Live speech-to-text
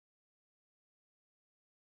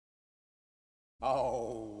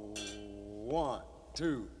Oh, one,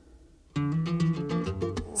 two.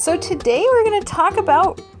 So today we're going to talk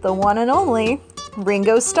about the one and only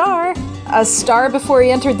Ringo Starr. A star before he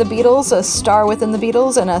entered the Beatles, a star within the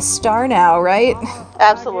Beatles, and a star now, right?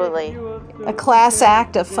 Absolutely. A class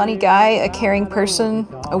act, a funny guy, a caring person,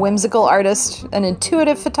 a whimsical artist, an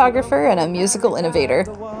intuitive photographer, and a musical innovator.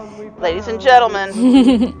 Ladies and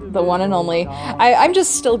gentlemen. The one and only. I'm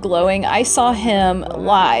just still glowing. I saw him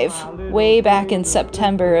live way back in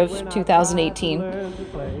September of 2018,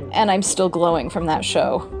 and I'm still glowing from that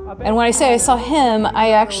show. And when I say I saw him, I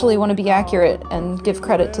actually want to be accurate and give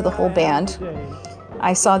credit to the whole band.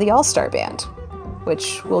 I saw the All-Star Band,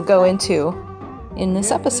 which we'll go into in this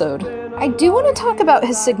episode. I do want to talk about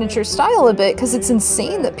his signature style a bit, because it's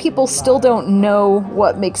insane that people still don't know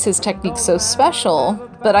what makes his technique so special.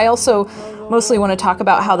 But I also mostly want to talk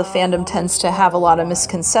about how the fandom tends to have a lot of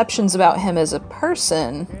misconceptions about him as a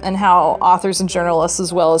person, and how authors and journalists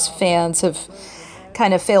as well as fans have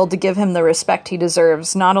kind of failed to give him the respect he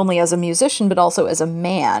deserves, not only as a musician, but also as a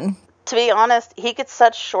man. To be honest, he gets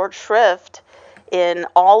such short shrift in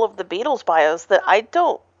all of the Beatles bios that I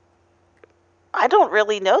don't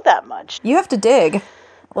really know that much. You have to dig.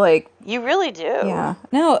 You really do. Yeah.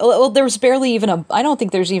 No, well, there's barely even I don't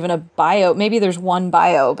think there's even a bio. Maybe there's one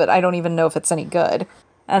bio, but I don't even know if it's any good.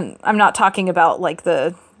 And I'm not talking about,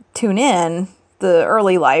 the Tune In, the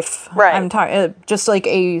early life. Right. I'm talking just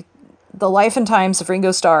the life and times of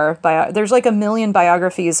Ringo Starr. There's 1 million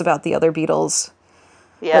biographies about the other Beatles,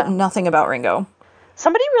 Yeah. but nothing about Ringo.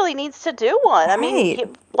 Somebody really needs to do one. I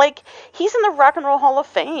mean, he's in the Rock and Roll Hall of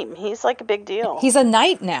Fame. He's a big deal. He's a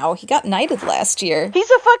knight now. He got knighted last year. He's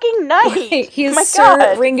a fucking knight. Right. He is My Sir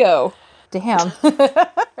God. Ringo. Damn.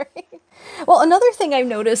 Well, another thing I've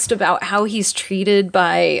noticed about how he's treated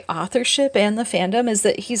by authorship and the fandom is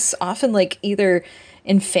that he's often either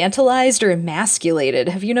infantilized or emasculated.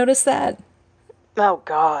 Have you noticed that? Oh,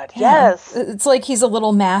 God. Yeah. Yes. It's like he's a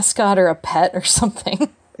little mascot or a pet or something.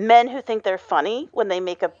 Men who think they're funny, when they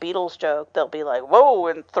make a Beatles joke, they'll be like, whoa,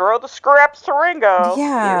 and throw the scraps to Ringo.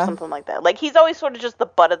 Yeah. Or something like that. He's always sort of just the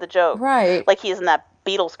butt of the joke. Right. Like he is in that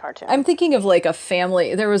Beatles cartoon. I'm thinking of a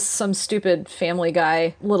family. There was some stupid Family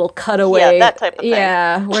Guy little cutaway. Yeah, that type of thing.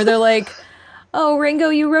 Yeah, where they're like, oh, Ringo,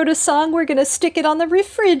 you wrote a song, we're going to stick it on the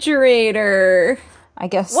refrigerator. I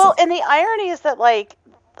guess. Well, and the irony is that,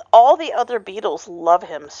 all the other Beatles love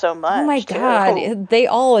him so much. Oh my too. God, they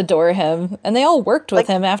all adore him. And they all worked with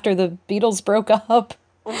him after the Beatles broke up.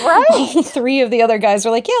 Right. All 3 of the other guys were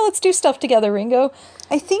like, yeah, let's do stuff together, Ringo.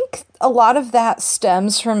 I think a lot of that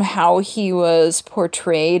stems from how he was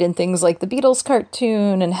portrayed in things like the Beatles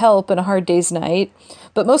cartoon and Help and A Hard Day's Night.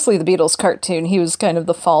 But mostly the Beatles cartoon, he was kind of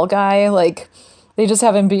the fall guy. They just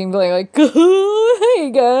have him being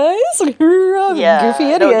hey guys, I'm a goofy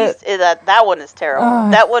idiot. No, that one is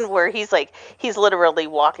terrible. That one where he's literally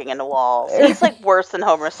walking into walls. He's worse than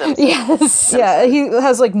Homer Simpson. Yes, yeah, he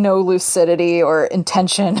has no lucidity or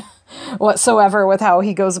intention whatsoever with how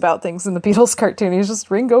he goes about things in the Beatles cartoon. He's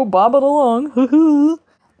just Ringo bobbing along.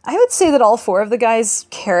 I would say that all 4 of the guys'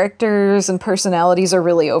 characters and personalities are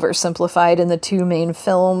really oversimplified in the 2 main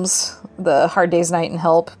films, The Hard Day's Night and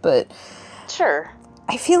Help, but Sure.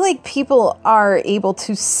 I feel like people are able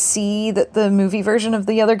to see that the movie version of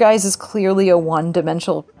the other guys is clearly a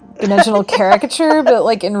one-dimensional caricature,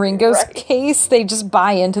 but in Ringo's case, they just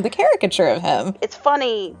buy into the caricature of him. It's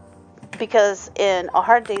funny because in A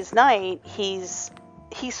Hard Day's Night, he's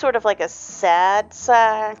sort of like a sad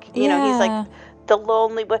sack. You know, he's like the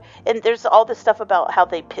lonely, and there's all this stuff about how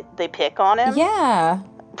they pick on him. Yeah.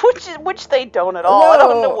 Which they don't at all. No. I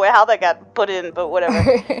don't know how that got put in, but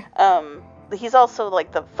whatever. He's also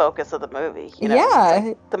the focus of the movie. You know?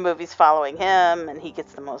 Yeah. The movie's following him, and he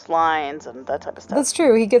gets the most lines and that type of stuff. That's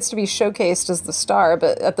true. He gets to be showcased as the star,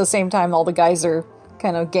 but at the same time, all the guys are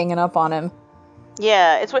kind of ganging up on him.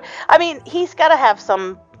 Yeah, he's got to have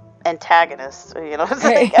some antagonist. You know,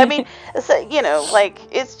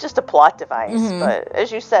 it's just a plot device. Mm-hmm. But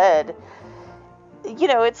as you said,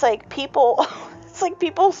 it's like people. It's like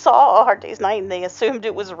people saw A Hard Day's Night and they assumed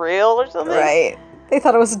it was real or something. Right. They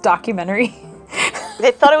thought it was a documentary.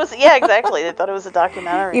 They thought it was, yeah, exactly. They thought it was a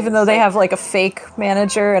documentary. Even though they have a fake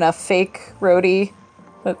manager and a fake roadie.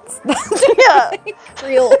 That's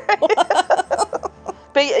real.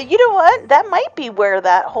 But you know what? That might be where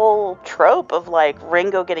that whole trope of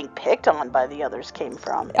Ringo getting picked on by the others came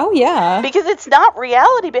from. Oh, yeah. Because it's not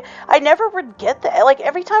reality. But I never would get that.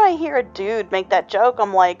 Every time I hear a dude make that joke,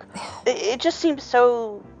 I'm like, it just seems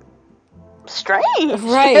so strange.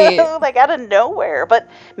 Right. Out of nowhere. But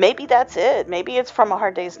maybe that's it. Maybe it's from A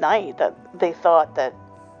Hard Day's Night that they thought that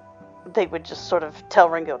they would just sort of tell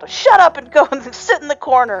Ringo to shut up and go and sit in the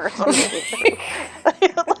corner or something.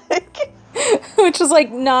 Like, which is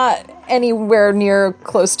like not anywhere near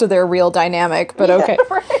close to their real dynamic, but okay.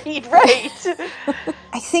 Right.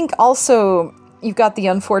 I think also you've got the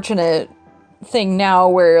unfortunate thing now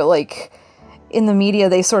where, like, in the media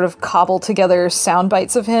they sort of cobble together sound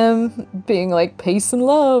bites of him being like peace and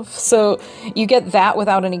love. So you get that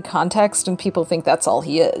without any context and people think that's all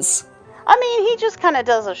he is. I mean, he just kind of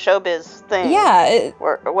does a showbiz thing. Yeah.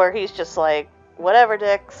 Where he's just like, whatever,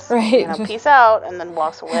 dicks. Right. You know, peace out, and then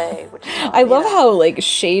walks away. Which is, I love how, like,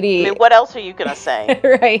 shady... I mean, what else are you going to say?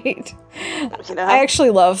 Right. You know? I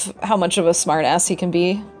actually love how much of a smartass he can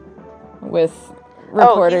be with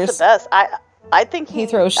reporters. Oh, he's the best. I think he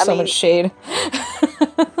throws so much shade.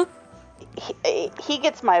 He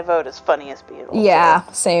gets my vote as funniest Beatle. Yeah,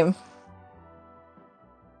 same.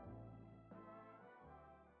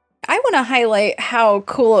 I want to highlight how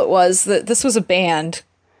cool it was that this was a band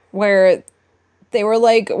where they were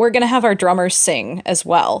like, we're going to have our drummers sing as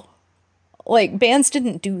well. Like, bands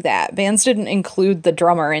didn't do that. Bands didn't include the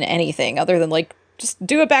drummer in anything other than, like, just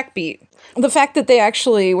do a backbeat. The fact that they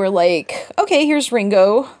actually were like, okay, here's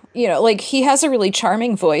Ringo. You know, like, he has a really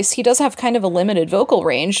charming voice. He does have kind of a limited vocal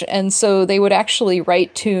range, and so they would actually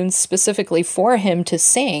write tunes specifically for him to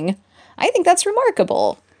sing. I think that's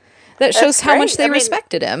remarkable. That shows how much they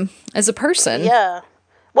respected him as a person. Yeah.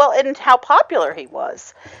 Well, and how popular he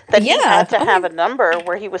was. That he had to have a number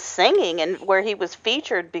where he was singing and where he was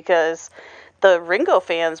featured because the Ringo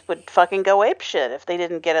fans would fucking go apeshit if they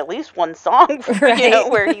didn't get at least one song, right. You know,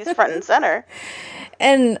 where he's front and center.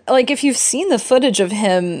 And, like, if you've seen the footage of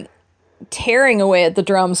him tearing away at the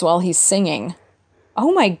drums while he's singing,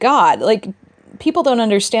 oh my god, like, people don't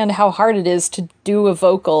understand how hard it is to do a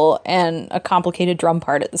vocal and a complicated drum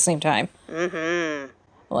part at the same time. Mm-hmm.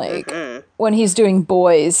 Like, when he's doing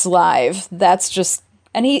Boys live, that's just...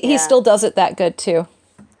 And he still does it that good, too,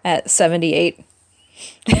 at 78.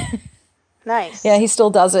 Nice. Yeah, he still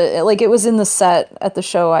does it. Like, it was in the set at the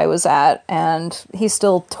show I was at, and he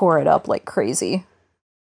still tore it up like crazy.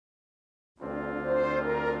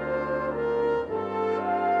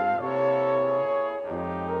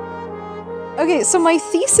 Okay, so my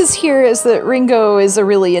thesis here is that Ringo is a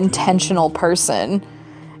really intentional person,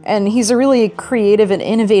 and he's a really creative and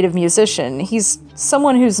innovative musician. He's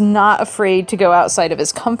someone who's not afraid to go outside of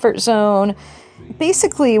his comfort zone.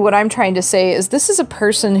 Basically, what I'm trying to say is this is a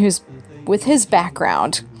person who's, with his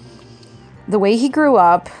background, the way he grew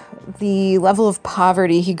up, the level of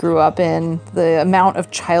poverty he grew up in, the amount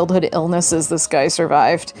of childhood illnesses this guy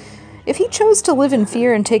survived. If he chose to live in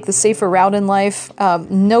fear and take the safer route in life,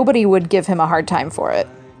 nobody would give him a hard time for it.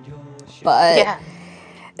 But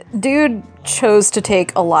dude chose to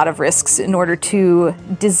take a lot of risks in order to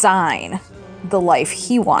design the life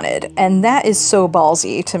he wanted, and that is so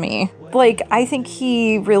ballsy to me. Like, I think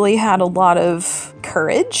he really had a lot of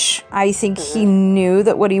courage. I think he knew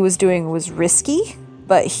that what he was doing was risky,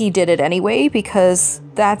 but he did it anyway because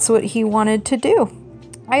that's what he wanted to do.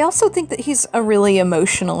 I also think that he's a really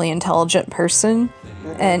emotionally intelligent person,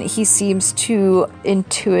 and he seems to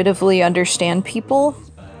intuitively understand people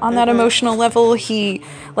on that emotional level.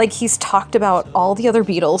 He's talked about all the other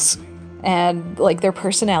Beatles and, like, their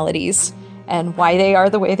personalities and why they are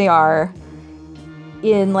the way they are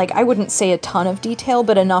in, like, I wouldn't say a ton of detail,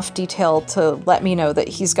 but enough detail to let me know that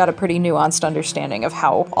he's got a pretty nuanced understanding of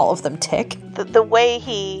how all of them tick. The way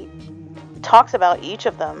he talks about each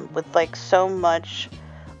of them with, like, so much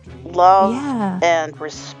love and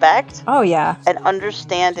respect. Oh, yeah. And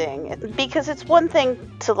understanding. Because it's one thing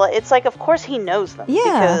to, it's like, of course he knows them. Yeah.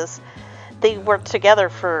 Because they worked together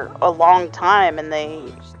for a long time and they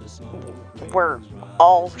were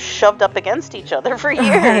all shoved up against each other for years,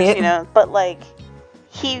 right. You know. But, like,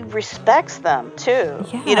 he respects them, too.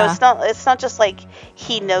 Yeah. You know, it's not just, like,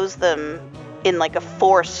 he knows them in, like, a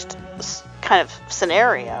forced kind of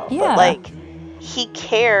scenario. Yeah. But, like, he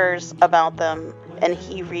cares about them and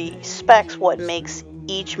he respects what makes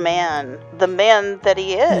each man the man that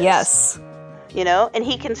he is. Yes. You know? And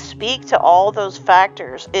he can speak to all those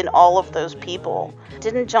factors in all of those people.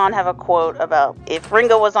 Didn't John have a quote about, if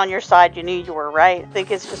Ringo was on your side, you knew you were right? I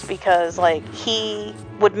think it's just because, like, he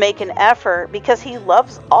would make an effort because he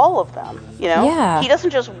loves all of them, you know? Yeah. He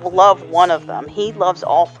doesn't just love one of them. He loves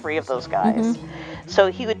all three of those guys. Mm-hmm. So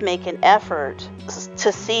he would make an effort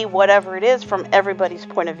to see whatever it is from everybody's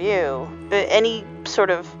point of view. Any sort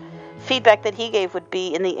of feedback that he gave would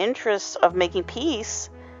be in the interest of making peace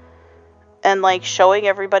and, like, showing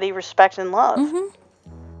everybody respect and love. Mm-hmm.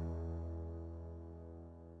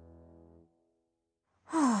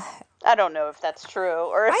 I don't know if that's true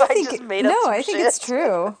or if I just made up some I think shit. it's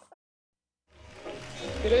true.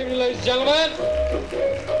 Good evening, ladies and gentlemen.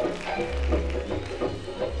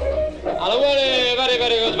 And a very, very,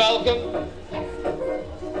 very good welcome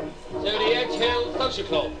to the Edge Hill Social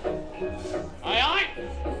Club. Aye, aye.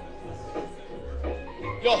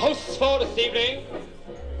 Your hosts for this evening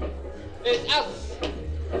is us,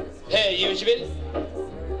 per usual.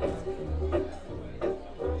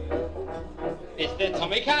 It's the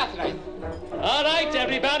Tommy Cartwright. All right,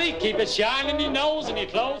 everybody, keep a shine in your nose and your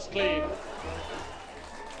clothes clean.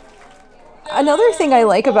 Another thing I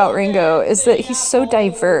like about Ringo is that he's so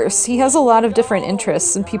diverse. He has a lot of different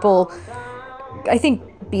interests, and people, I think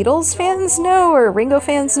Beatles fans know, or Ringo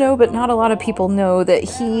fans know, but not a lot of people know that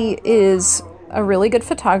he is a really good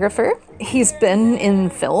photographer. He's been in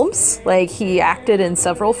films, like he acted in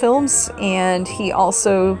several films, and he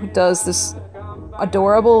also does this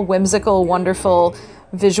adorable, whimsical, wonderful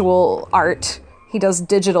visual art. He does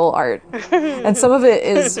digital art. And some of it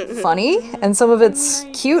is funny, and some of it's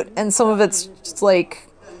cute, and some of it's just like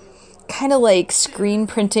kind of like screen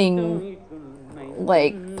printing,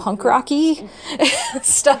 like punk rocky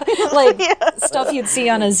stuff, like stuff you'd see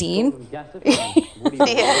on a zine.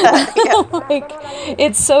 Like,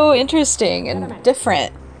 it's so interesting and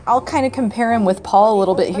different. I'll kind of compare him with Paul a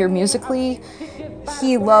little bit here musically.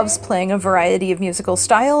 He loves playing a variety of musical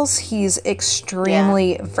styles. He's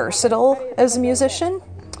extremely versatile as a musician.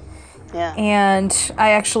 Yeah. And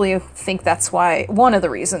I actually think that's why, one of the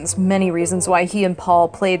reasons, many reasons why he and Paul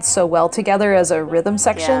played so well together as a rhythm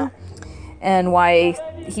section, and why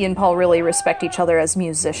he and Paul really respect each other as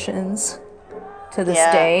musicians to this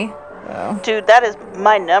day. So. Dude, that is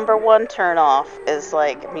my number one turn off, is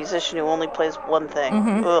like a musician who only plays one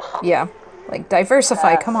thing. Ugh. Yeah. Like,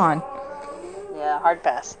 diversify, come on. Yeah, hard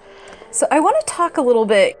pass. So I want to talk a little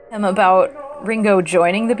bit about Ringo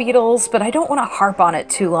joining the Beatles, but I don't want to harp on it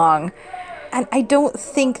too long. And I don't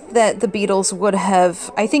think that the Beatles would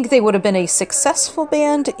have... I think they would have been a successful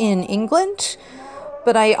band in England,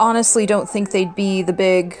 but I honestly don't think they'd be the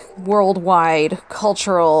big worldwide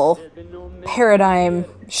cultural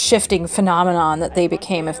paradigm-shifting phenomenon that they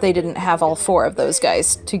became if they didn't have all four of those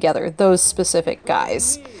guys together, those specific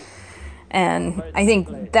guys. And I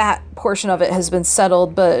think that portion of it has been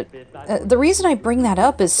settled, but the reason I bring that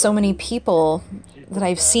up is so many people that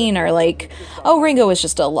I've seen are like, oh, Ringo was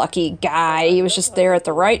just a lucky guy, he was just there at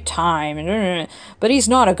the right time, but he's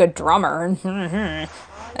not a good drummer.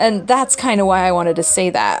 And that's kind of why I wanted to say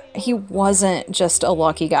that. He wasn't just a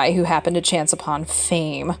lucky guy who happened to chance upon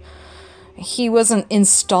fame. He wasn't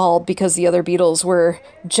installed because the other Beatles were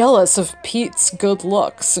jealous of Pete's good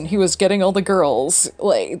looks and he was getting all the girls.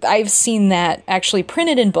 Like, I've seen that actually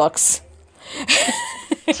printed in books.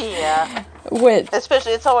 Yeah.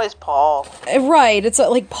 Especially, it's always Paul. Right. It's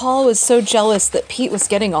like Paul was so jealous that Pete was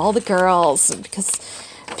getting all the girls because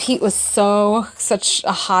Pete was such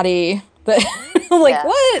a hottie. That,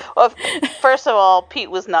 what? Well, first of all,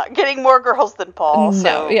 Pete was not getting more girls than Paul.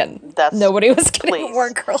 Nobody was getting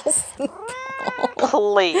more girls than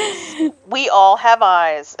Paul. Please. We all have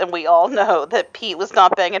eyes, and we all know that Pete was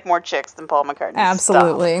not banging more chicks than Paul McCartney.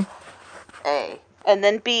 Absolutely. Stop. A. And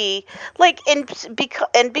then B,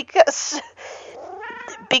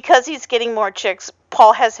 because he's getting more chicks,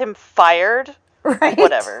 Paul has him fired. Right.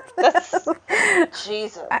 Whatever.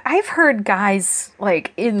 Jesus. I've heard guys,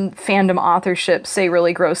 like, in fandom authorship say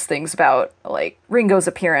really gross things about, like, Ringo's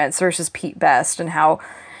appearance versus Pete Best, and how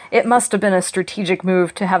it must have been a strategic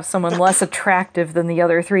move to have someone less attractive than the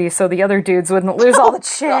other three so the other dudes wouldn't lose all the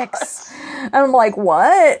chicks. And I'm like,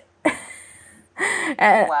 what?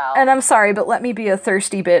 Wow. And I'm sorry, but let me be a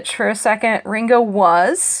thirsty bitch for a second. Ringo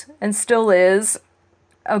was, and still is,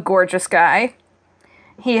 a gorgeous guy.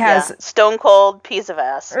 He has stone cold piece of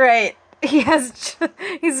ass. Right. He's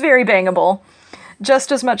very bangable.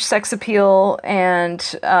 Just as much sex appeal, and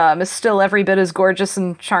is still every bit as gorgeous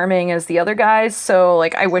and charming as the other guys. So,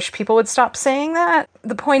 like, I wish people would stop saying that.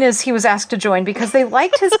 The point is, he was asked to join because they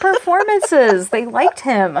liked his performances. They liked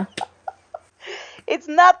him. It's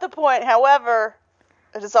not the point. However,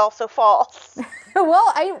 it is also false.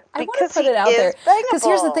 Well, I want to put it out there. Because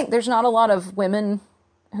here's the thing. There's not a lot of women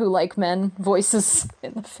who like men voices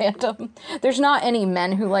in the fandom. There's not any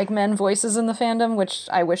men who like men voices in the fandom, which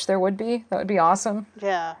I wish there would be. That would be awesome.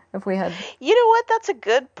 Yeah. If we had. You know what?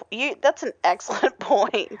 That's an excellent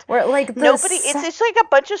point. Where, like, it's like a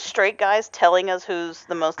bunch of straight guys telling us who's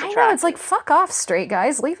the most attractive. I know, it's like, fuck off, straight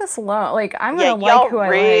guys. Leave us alone. Like, I'm gonna like who I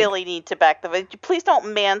like. Y'all really need to back the... Please don't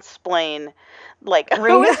mansplain. Like,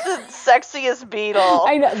 who is the sexiest Beatle?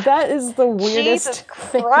 I know, that is the weirdest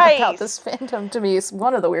thing about this fandom to me. It's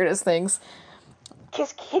one of the weirdest things.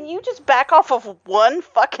 can you just back off of one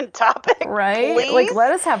fucking topic, Right? please? Like,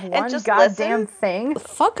 let us have one just goddamn listen? thing.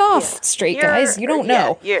 Fuck off, straight guys. You don't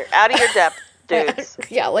know. Yeah, you're out of your depth, dudes.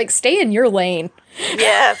 Yeah, like, stay in your lane.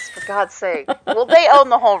 Yes, for God's sake. Well, they own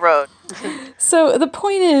the whole road. So the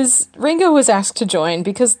point is, Ringo was asked to join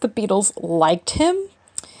because the Beatles liked him.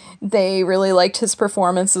 They really liked his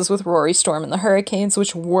performances with Rory Storm and the Hurricanes,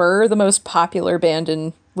 which were the most popular band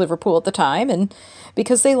in Liverpool at the time, and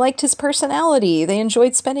because they liked his personality. They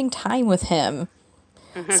enjoyed spending time with him.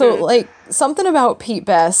 So, like, something about Pete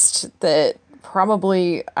Best that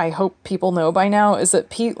probably I hope people know by now is that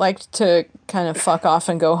Pete liked to kind of fuck off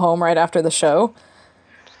and go home right after the show.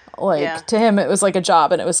 Like, to him, it was like a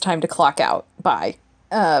job and it was time to clock out. Bye.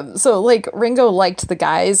 So, like, Ringo liked the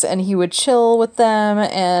guys and he would chill with them.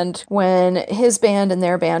 And when his band and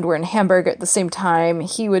their band were in Hamburg at the same time,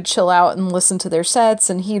 he would chill out and listen to their sets.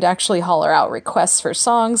 And he'd actually holler out requests for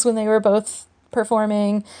songs when they were both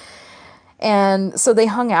performing. And so they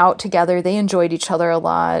hung out together. They enjoyed each other a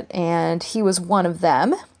lot. And he was one of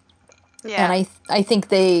them. Yeah. And I think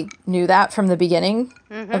they knew that from the beginning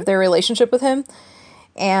of their relationship with him.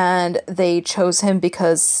 And they chose him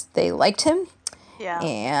because they liked him. Yeah.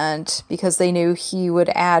 And because they knew he would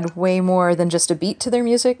add way more than just a beat to their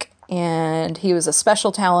music. And he was a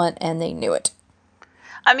special talent, and they knew it.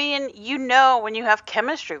 I mean, you know when you have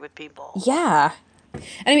chemistry with people. Yeah.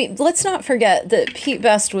 I mean, let's not forget that Pete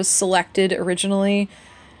Best was selected originally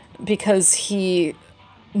because he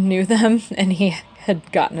knew them and he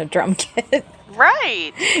had gotten a drum kit.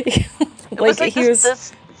 Right.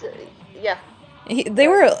 Yeah. They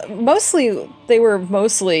were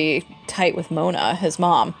mostly tight with Mona, his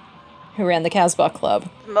mom, who ran the Casbah Club.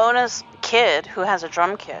 Mona's kid who has a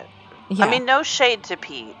drum kit. Yeah. I mean, no shade to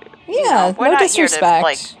Pete. Yeah, we're no not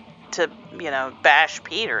disrespect. Here to bash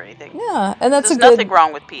Pete or anything. Yeah, and that's There's a good. nothing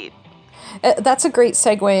wrong with Pete. That's a great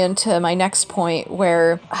segue into my next point,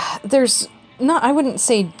 where there's not, I wouldn't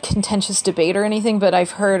say contentious debate or anything, but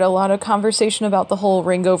I've heard a lot of conversation about the whole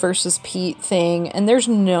Ringo versus Pete thing, and there's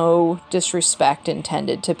no disrespect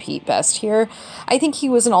intended to Pete Best here. I think he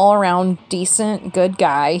was an all-around decent, good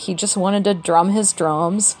guy. He just wanted to drum his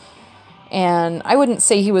drums, and I wouldn't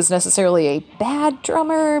say he was necessarily a bad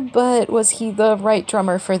drummer, but was he the right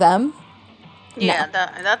drummer for them? Yeah,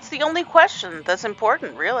 that's the only question that's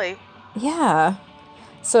important, really. Yeah.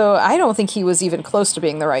 So I don't think he was even close to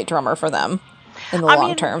being the right drummer for them in the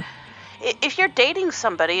long term. If you're dating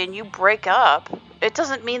somebody and you break up, it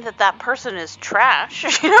doesn't mean that person is trash.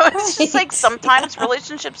 It's just like sometimes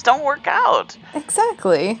relationships don't work out.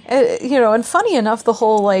 Exactly. And funny enough, the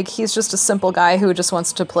whole, like, he's just a simple guy who just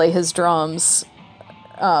wants to play his drums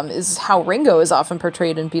is how Ringo is often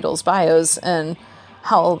portrayed in Beatles bios and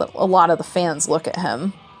how a lot of the fans look at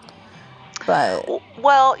him. But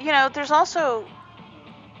well, there's also,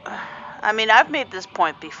 I mean, I've made this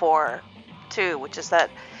point before too, which is that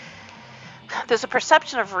there's a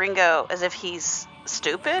perception of Ringo as if he's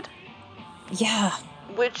stupid. Yeah.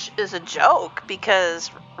 Which is a joke because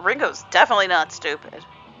Ringo's definitely not stupid.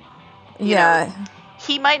 Yeah.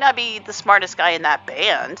 He might not be the smartest guy in that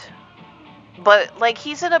band, but like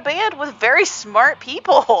he's in a band with very smart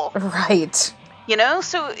people. Right.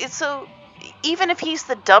 So even if he's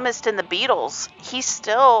the dumbest in the Beatles, he's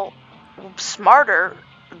still smarter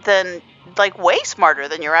than, like, way smarter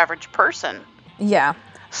than your average person. Yeah.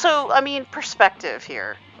 So, I mean, perspective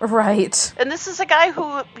here. Right. And this is a guy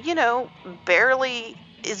who, barely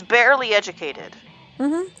educated.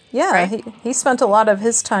 Mm-hmm. Yeah, right? he spent a lot of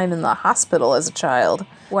his time in the hospital as a child.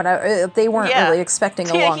 They weren't really expecting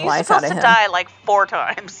a long life out of him. He's supposed to die like 4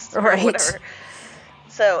 times. Right. Whatever.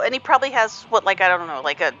 So, and he probably has I don't know,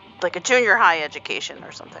 like a junior high education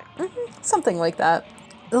or something. Mm-hmm. Something like that.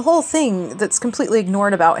 The whole thing that's completely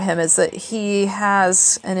ignored about him is that he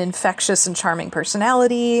has an infectious and charming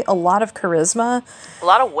personality, a lot of charisma. A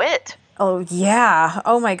lot of wit. Oh, yeah.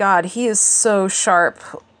 Oh, my God. He is so sharp.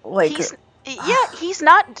 Like, he's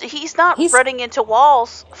not running into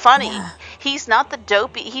walls funny. Yeah. He's not the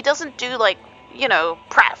dopey. He doesn't do, like,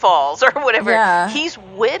 pratfalls or whatever. Yeah. He's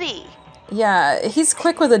witty. Yeah, he's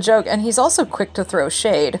quick with a joke, and he's also quick to throw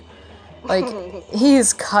shade. Like,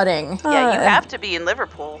 he's cutting. Yeah, you have to be in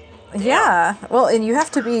Liverpool. Yeah, well, and you have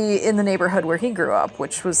to be in the neighborhood where he grew up,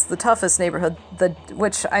 which was the toughest neighborhood.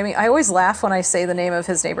 I always laugh when I say the name of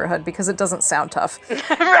his neighborhood because it doesn't sound tough.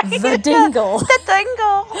 Right? The Dingle. The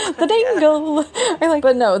Dingle. The Dingle.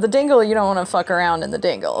 But no, the Dingle, you don't want to fuck around in the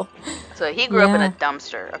Dingle. So he grew up in a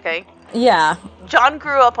dumpster, okay? Yeah. John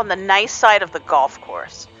grew up on the nice side of the golf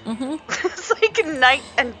course. Mm-hmm. It's like night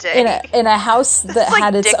and day. In a house that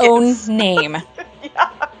had its own name.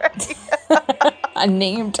 Yeah, right. A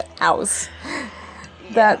named house.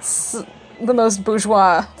 That's the most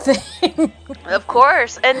bourgeois thing. Of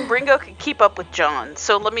course. And Ringo could keep up with John.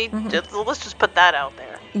 So let's just put that out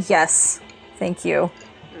there. Yes. Thank you.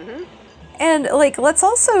 And, like, let's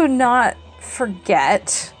also not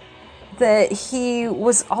forget that he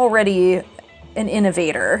was already an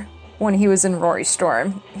innovator when he was in Rory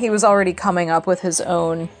Storm. He was already coming up with his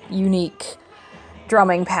own unique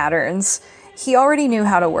drumming patterns. He already knew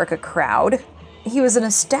how to work a crowd. He was an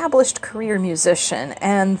established career musician,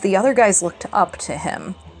 and the other guys looked up to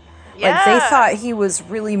him. Yeah. Like, they thought he was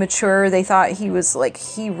really mature. They thought he was, like,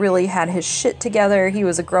 he really had his shit together. He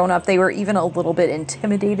was a grown-up. They were even a little bit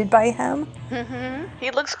intimidated by him. He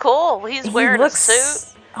looks cool. He's wearing a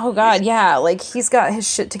suit. Oh, God, yeah. Like, he's got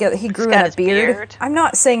his shit together. He grew in a beard. I'm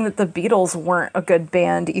not saying that the Beatles weren't a good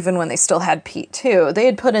band, even when they still had Pete, too. They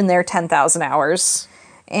had put in their 10,000 hours.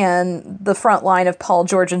 And the front line of Paul,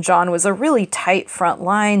 George, and John was a really tight front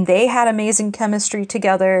line. They had amazing chemistry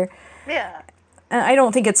together. Yeah. And I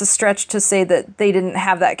don't think it's a stretch to say that they didn't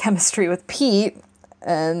have that chemistry with Pete,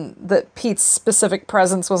 and that Pete's specific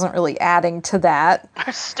presence wasn't really adding to that.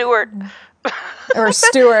 Or Stuart. Or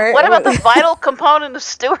Stuart. What about the vital component of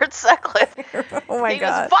Stuart Sutcliffe? Oh my God. He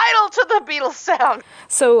was vital to the Beatles sound.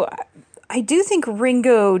 So I do think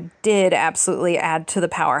Ringo did absolutely add to the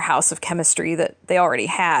powerhouse of chemistry that they already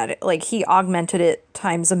had. Like, he augmented it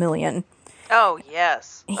times a million. Oh,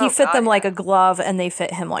 yes. He fit them like a glove, and they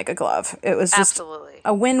fit him like a glove. It was just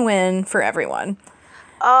a win-win for everyone.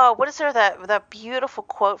 Oh, what is there, that beautiful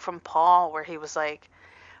quote from Paul where he was like,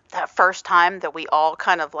 that first time that we all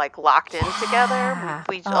kind of like locked in together,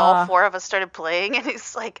 we all four of us started playing, and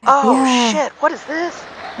he's like, shit, what is this?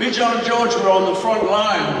 Me, John, and George were on the front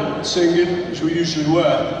line singing, as we usually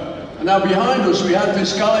were. And now behind us, we had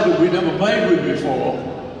this guy that we'd never played with before.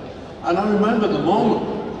 And I remember the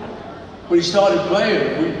moment when he started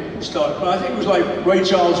playing. I think it was like Ray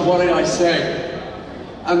Charles, What Did I Say?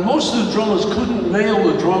 And most of the drummers couldn't nail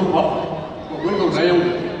the drum part, but Ringo nailed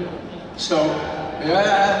it. So,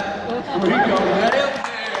 yeah, Ringo nailed it.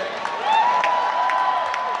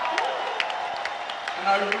 And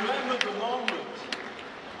I remember the moment,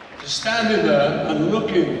 just standing there and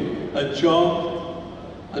looking at John,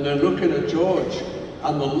 and then looking at George,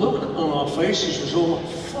 and the look on our faces was all like,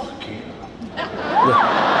 fuck you.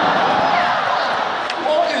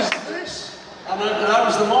 What is this? And that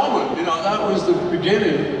was the moment, that was the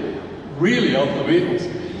beginning, really, of the Beatles.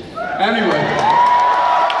 Anyway.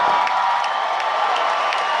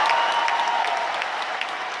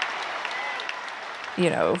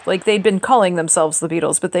 Like, they'd been calling themselves the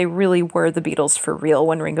Beatles, but they really were the Beatles for real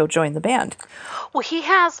when Ringo joined the band. Well, he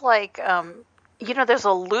has, like, there's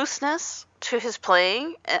a looseness to his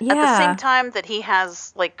playing at the same time that he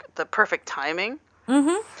has, like, the perfect timing.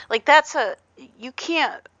 Mm-hmm. Like, you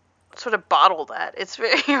can't sort of bottle that. It's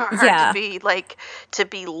very hard to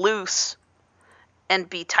be loose and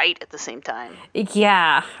be tight at the same time.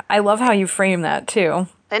 Yeah, I love how you frame that, too.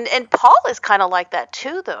 And Paul is kind of like that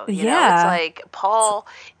too, though. You know, it's like Paul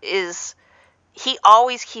he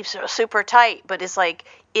always keeps it super tight, but it's like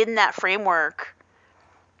in that framework,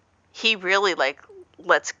 he really like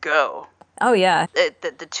lets go. Oh yeah,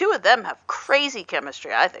 the two of them have crazy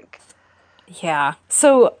chemistry, I think. Yeah.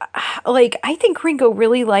 So, like, I think Ringo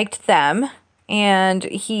really liked them, and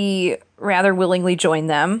he rather willingly joined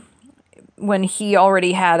them when he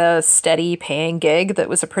already had a steady paying gig that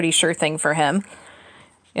was a pretty sure thing for him.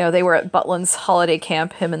 They were at Butlin's holiday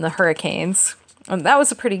camp, him and the Hurricanes. And that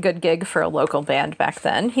was a pretty good gig for a local band back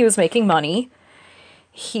then. He was making money.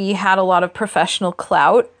 He had a lot of professional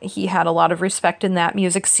clout. He had a lot of respect in that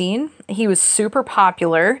music scene. He was super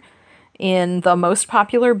popular in the most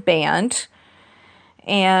popular band.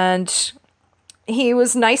 And he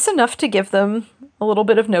was nice enough to give them a little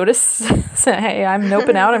bit of notice. Say, hey, I'm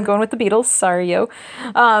noping out. I'm going with the Beatles. Sorry, yo.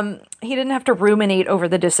 He didn't have to ruminate over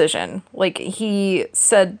the decision. Like, he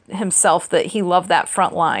said himself that he loved that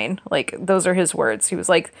front line. Like, those are his words. He was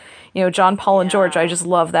like, John, Paul, and George, I just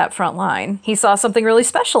love that front line. He saw something really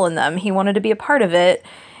special in them. He wanted to be a part of it.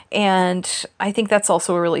 And I think that's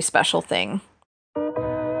also a really special thing.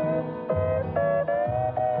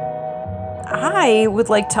 I would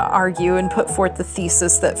like to argue and put forth the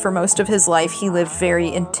thesis that for most of his life, he lived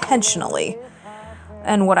very intentionally.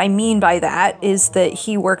 And what I mean by that is that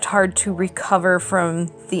he worked hard to recover from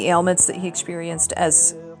the ailments that he experienced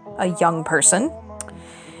as a young person.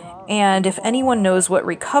 And if anyone knows what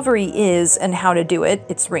recovery is and how to do it,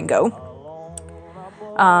 it's Ringo.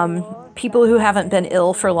 People who haven't been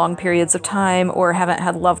ill for long periods of time or haven't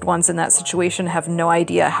had loved ones in that situation have no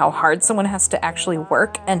idea how hard someone has to actually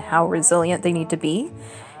work and how resilient they need to be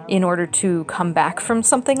in order to come back from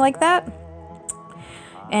something like that.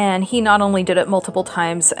 And he not only did it multiple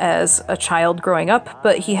times as a child growing up,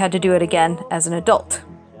 but he had to do it again as an adult.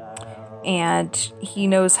 And he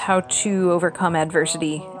knows how to overcome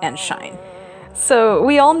adversity and shine. So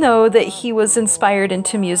we all know that he was inspired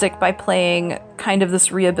into music by playing kind of this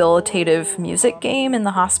rehabilitative music game in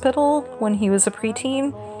the hospital when he was a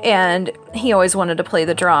preteen. And he always wanted to play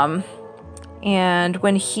the drum. And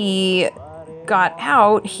when he got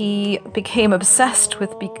out, he became obsessed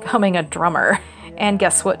with becoming a drummer. And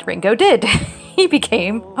guess what Ringo did? He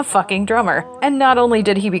became a fucking drummer. And not only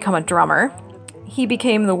did he become a drummer, he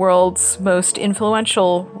became the world's most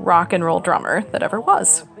influential rock and roll drummer that ever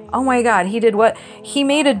was. Oh my god, he did what? He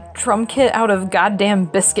made a drum kit out of goddamn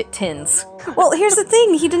biscuit tins. Well, here's the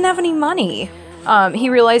thing, he didn't have any money. He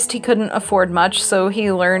realized he couldn't afford much, so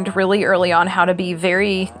he learned really early on how to be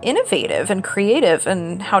very innovative and creative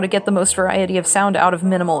and how to get the most variety of sound out of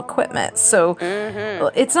minimal equipment. So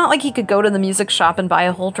it's not like he could go to the music shop and buy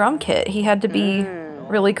a whole drum kit. He had to be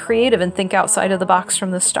really creative and think outside of the box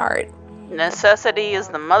from the start. Necessity is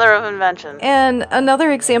the mother of invention. And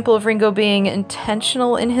another example of Ringo being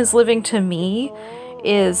intentional in his living to me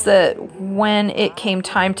is that when it came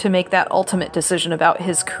time to make that ultimate decision about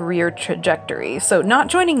his career trajectory, so not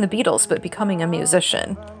joining the Beatles, but becoming a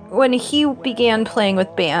musician, when he began playing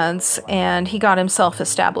with bands and he got himself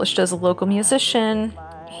established as a local musician,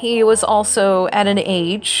 he was also at an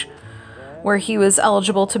age where he was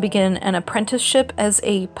eligible to begin an apprenticeship as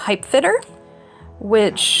a pipe fitter,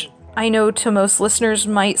 which I know to most listeners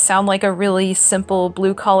might sound like a really simple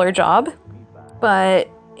blue-collar job, but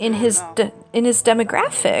in his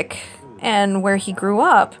demographic and where he grew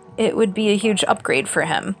up, it would be a huge upgrade for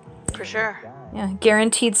him. For sure. Yeah,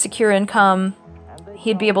 guaranteed secure income.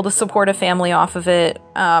 He'd be able to support a family off of it.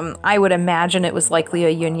 I would imagine it was likely a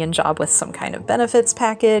union job with some kind of benefits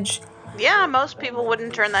package. Yeah, most people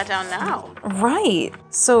wouldn't turn that down now. Right.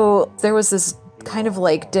 So there was this kind of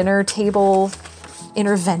like dinner table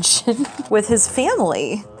intervention with his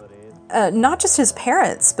family. Not just his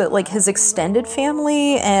parents, but like his extended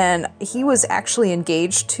family, and he was actually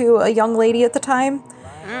engaged to a young lady at the time,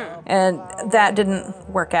 and that didn't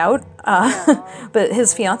work out. But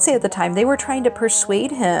his fiance at the time, they were trying to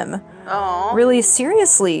persuade him really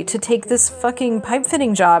seriously to take this fucking pipe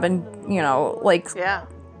fitting job, and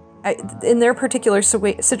in their particular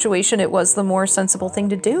situation, it was the more sensible thing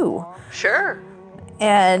to do. Sure.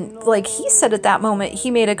 And like he said at that moment,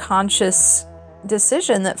 he made a conscious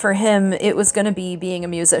decision that for him it was going to be being a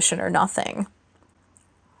musician or nothing.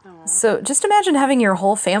 So just imagine having your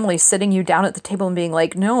whole family sitting you down at the table and being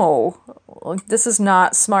like, no, this is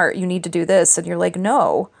not smart, you need to do this. And you're like,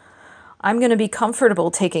 no, I'm going to be comfortable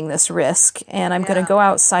taking this risk, and I'm going to go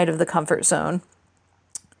outside of the comfort zone.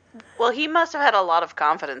 Well, he must have had a lot of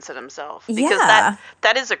confidence in himself, because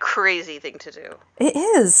that is a crazy thing to do. It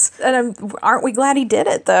is. And aren't we glad he did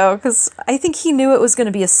it, though? Because I think he knew it was going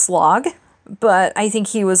to be a slog, but I think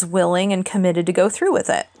he was willing and committed to go through with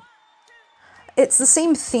it. It's the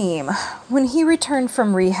same theme. When he returned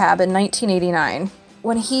from rehab in 1989,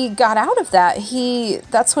 when he got out of that,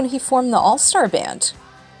 that's when he formed the All-Star Band.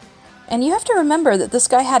 And you have to remember that this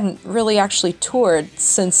guy hadn't really actually toured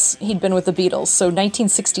since he'd been with the Beatles, so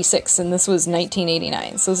 1966, and this was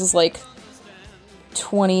 1989. So this is like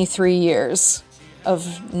 23 years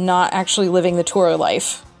of not actually living the tour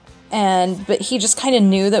life. But he just kind of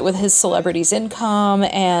knew that with his celebrity's income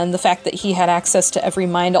and the fact that he had access to every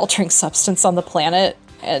mind-altering substance on the planet,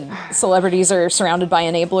 and celebrities are surrounded by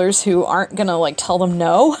enablers who aren't gonna like tell them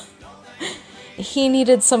no, he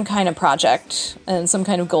needed some kind of project and some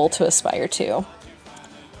kind of goal to aspire to,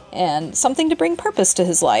 and something to bring purpose to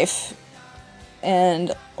his life.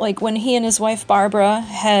 And like when he and his wife Barbara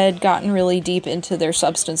had gotten really deep into their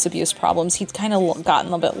substance abuse problems, he'd kind of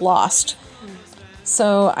gotten a bit lost.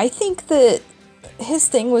 So I think that his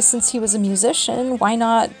thing was, since he was a musician, why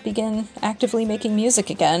not begin actively making music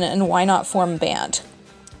again, and why not form a band?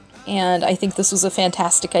 And I think this was a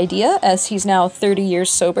fantastic idea, as he's now 30 years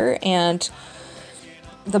sober, and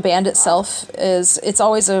the band itself it's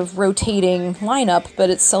always a rotating lineup,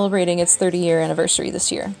 but it's celebrating its 30-year anniversary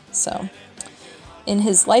this year. So in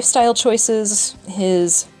his lifestyle choices,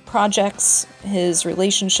 his projects, his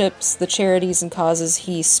relationships, the charities and causes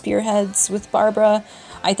he spearheads with Barbara,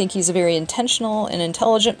 I think he's a very intentional and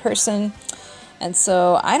intelligent person. And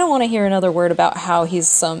so I don't want to hear another word about how he's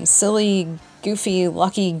some silly, goofy,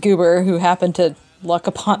 lucky goober who happened to luck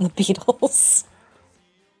upon the Beatles.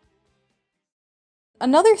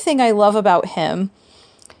 Another thing I love about him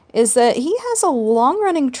is that he has a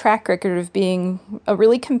long-running track record of being a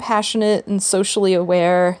really compassionate and socially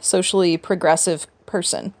aware, socially progressive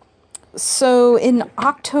person. So in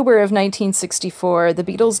October of 1964, the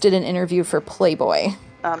Beatles did an interview for Playboy.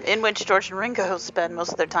 In which George and Ringo spend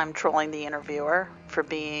most of their time trolling the interviewer for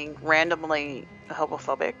being randomly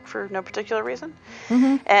homophobic for no particular reason.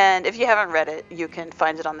 And if you haven't read it, you can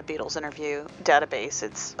find it on the Beatles interview database.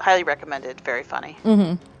 It's highly recommended, very funny.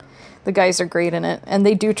 The guys are great in it, and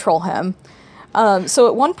they do troll him. So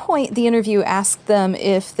at one point, the interview asked them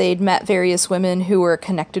if they'd met various women who were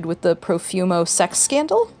connected with the Profumo sex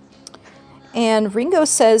scandal. And Ringo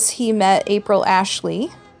says he met April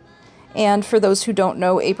Ashley. And for those who don't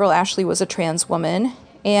know, April Ashley was a trans woman.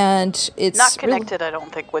 And it's not connected, I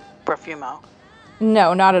don't think, with Profumo.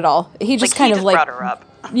 No, not at all. He just kind of brought her up.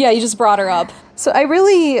 Yeah, he just brought her up. So I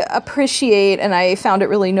really appreciate, and I found it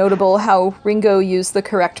really notable, how Ringo used the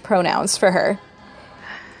correct pronouns for her.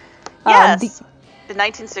 Yes, in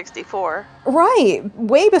 1964. Right,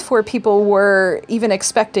 way before people were even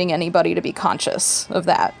expecting anybody to be conscious of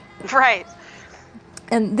that. Right.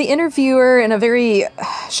 And the interviewer, in a very,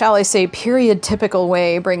 shall I say, period-typical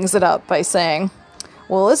way, brings it up by saying,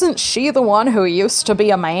 well, isn't she the one who used to be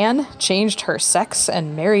a man, changed her sex,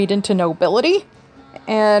 and married into nobility?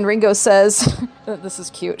 And Ringo says, this is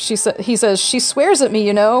cute, he says, she swears at me,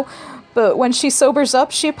 you know, but when she sobers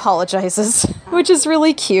up, she apologizes, which is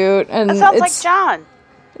really cute. And that sounds like John.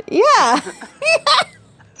 Yeah.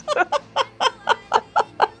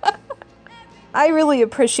 I really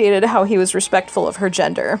appreciated how he was respectful of her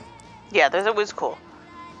gender. Yeah, that was cool.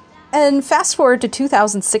 And fast forward to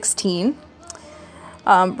 2016,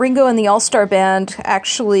 Ringo and the All-Star Band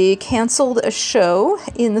actually canceled a show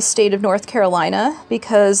in the state of North Carolina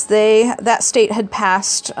because that state had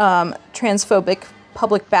passed transphobic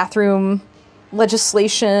public bathroom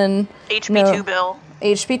legislation. HB2 bill.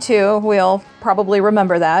 HB2, we'll probably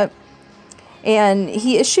remember that. And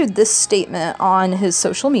he issued this statement on his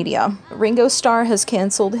social media. Ringo Starr has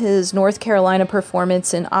canceled his North Carolina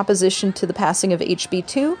performance in opposition to the passing of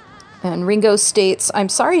HB2. And Ringo states, I'm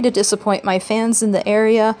sorry to disappoint my fans in the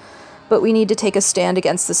area, but we need to take a stand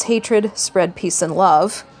against this hatred, spread peace and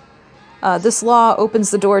love. This law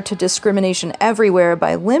opens the door to discrimination everywhere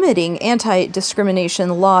by limiting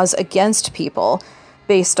anti-discrimination laws against people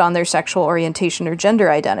based on their sexual orientation or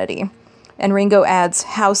gender identity. And Ringo adds,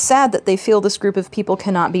 how sad that they feel this group of people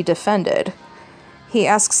cannot be defended. He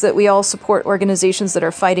asks that we all support organizations that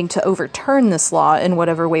are fighting to overturn this law in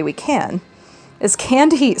whatever way we can. As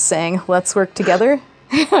Canned Heat sang, let's work together.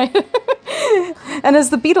 And as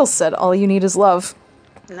the Beatles said, all you need is love.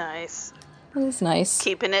 Nice. That is nice.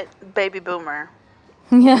 Keeping it baby boomer.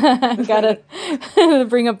 Yeah, gotta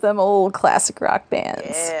bring up them old classic rock bands.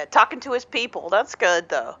 Yeah, talking to his people. That's good,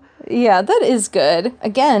 though. Yeah, that is good.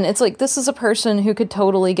 Again, it's like, this is a person who could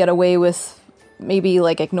totally get away with maybe,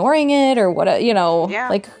 like, ignoring it or what, you know. Yeah.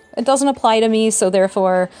 Like, it doesn't apply to me, so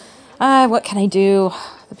therefore, what can I do?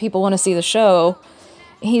 The people want to see the show.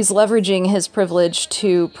 He's leveraging his privilege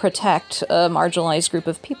to protect a marginalized group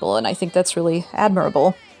of people, and I think that's really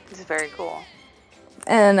admirable. It's very cool.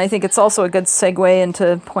 And I think it's also a good segue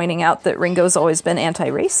into pointing out that Ringo's always been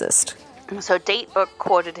anti-racist. So Datebook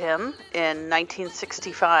quoted him in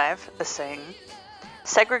 1965 as saying,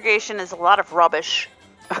 segregation is a lot of rubbish.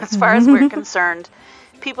 As far as we're concerned,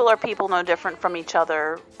 people are people no different from each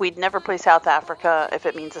other. We'd never play South Africa if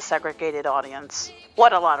it means a segregated audience.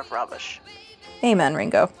 What a lot of rubbish. Amen,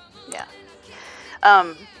 Ringo.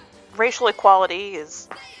 Yeah. Racial equality is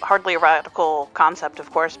hardly a radical concept, of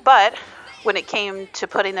course, but when it came to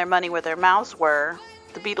putting their money where their mouths were,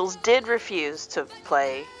 the Beatles did refuse to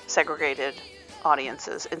play segregated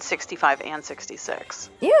audiences in 65 and 66.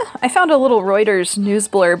 Yeah, I found a little Reuters news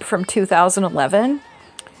blurb from 2011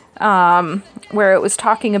 where it was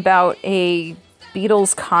talking about a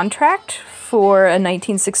Beatles contract for a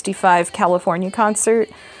 1965 California concert.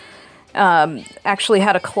 Actually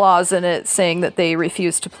had a clause in it saying that they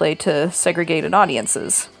refused to play to segregated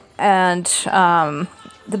audiences. And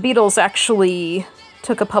the Beatles actually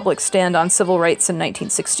took a public stand on civil rights in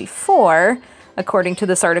 1964, according to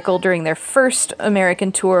this article, during their first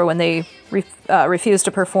American tour when they refused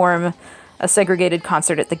to perform a segregated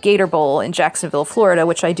concert at the Gator Bowl in Jacksonville, Florida,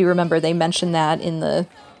 which I do remember they mentioned that in the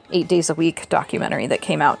 8 Days a Week documentary that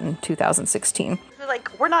came out in 2016.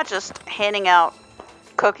 Like, we're not just handing out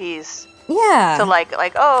cookies Yeah. to like,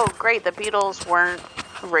 oh, great, the Beatles weren't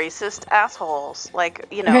racist assholes. Like,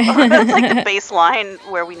 you know, that's like the baseline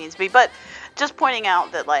where we need to be. But just pointing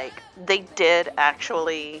out that, like, they did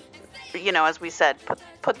actually, you know, as we said,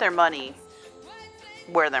 put their money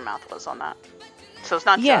where their mouth was on that. So it's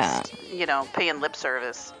not just, you know, paying lip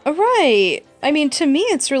service. Right. I mean, to me,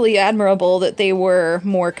 it's really admirable that they were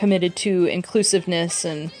more committed to inclusiveness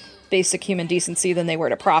and basic human decency than they were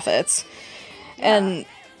to prophets. And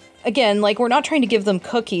again, like, we're not trying to give them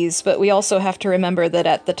cookies, but we also have to remember that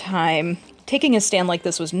at the time, taking a stand like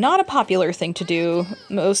this was not a popular thing to do,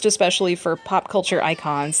 most especially for pop culture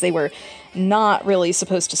icons. They were not really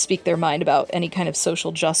supposed to speak their mind about any kind of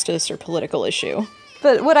social justice or political issue.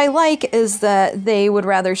 But what I like is that they would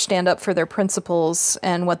rather stand up for their principles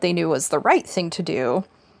and what they knew was the right thing to do,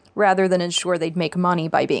 rather than ensure they'd make money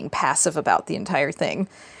by being passive about the entire thing.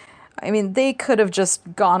 I mean, they could have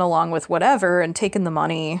just gone along with whatever and taken the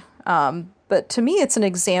money, but to me it's an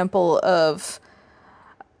example of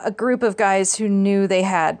a group of guys who knew they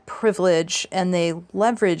had privilege, and they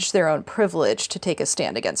leveraged their own privilege to take a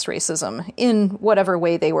stand against racism in whatever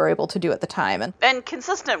way they were able to do at the time. And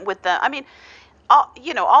consistent with the, I mean,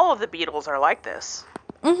 all of the Beatles are like this,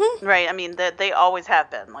 right? I mean, they always have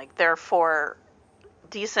been. Like, they're for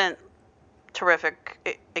decent,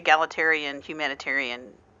 terrific, egalitarian, humanitarian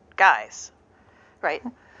guys, right?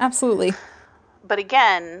 Absolutely. But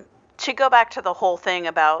again, to go back to the whole thing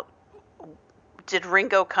about, did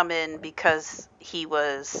Ringo come in because he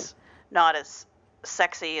was not as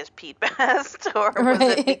sexy as Pete Best, or was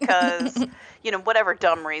it because, whatever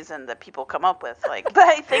dumb reason that people come up with? Like, but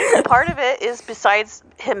I think part of it is, besides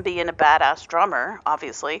him being a badass drummer,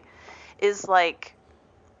 obviously, is like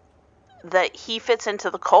that he fits into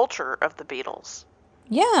the culture of the Beatles.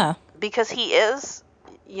 Yeah. Because he is,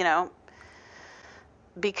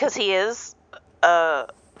 a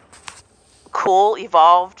cool,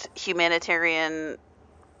 evolved, humanitarian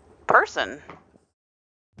person.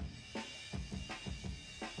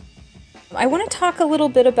 I want to talk a little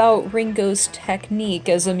bit about Ringo's technique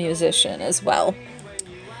as a musician as well.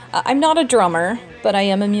 I'm not a drummer, but I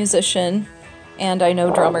am a musician, and I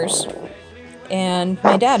know drummers. And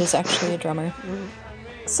my dad is actually a drummer.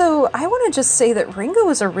 So I want to just say that Ringo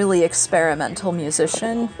is a really experimental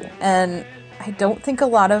musician, and I don't think a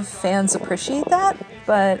lot of fans appreciate that,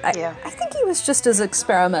 but I think he was just as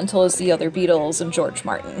experimental as the other Beatles and George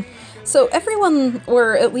Martin. So everyone,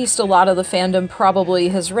 or at least a lot of the fandom, probably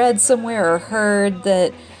has read somewhere or heard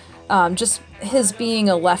that just his being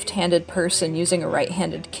a left-handed person using a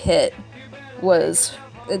right-handed kit was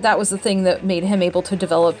the thing that made him able to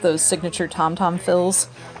develop those signature tom-tom fills.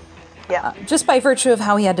 Yeah. Just by virtue of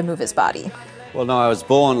how he had to move his body. Well, no, I was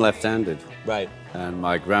born left-handed. Right. And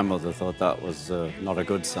my grandmother thought that was not a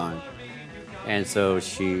good sign. And so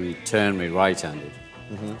she turned me right-handed.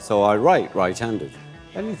 So I write right-handed.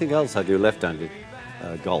 Anything else I do left-handed,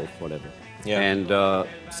 golf, whatever. Yeah. And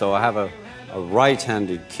so I have a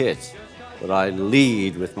right-handed kit, but I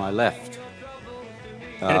lead with my left.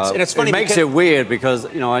 And it's funny. It makes it weird because,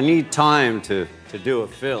 I need time to do a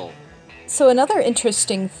fill. So another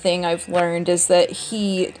interesting thing I've learned is that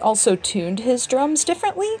he also tuned his drums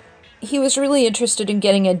differently. He was really interested in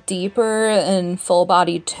getting a deeper and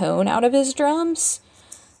full-bodied tone out of his drums.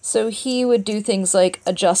 So he would do things like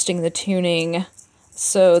adjusting the tuning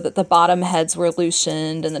so that the bottom heads were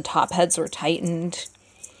loosened and the top heads were tightened.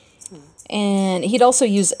 And he'd also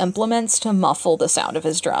use implements to muffle the sound of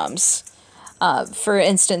his drums. For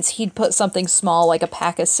instance, he'd put something small like a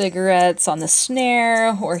pack of cigarettes on the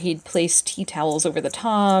snare, or he'd place tea towels over the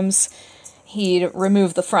toms. He'd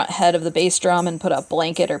remove the front head of the bass drum and put a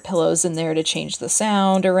blanket or pillows in there to change the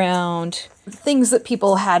sound around. Things that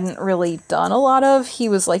people hadn't really done a lot of. He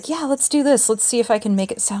was like, yeah, let's do this. Let's see if I can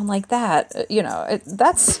make it sound like that.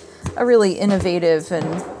 That's a really innovative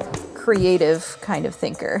and creative kind of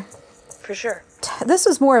thinker. For sure. This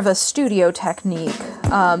is more of a studio technique,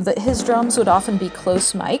 but his drums would often be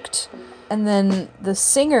close mic'd, and then the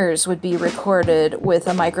singers would be recorded with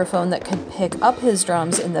a microphone that could pick up his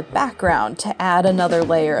drums in the background to add another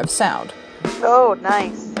layer of sound. Oh,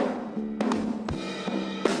 nice.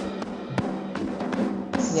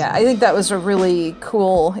 Yeah, I think that was a really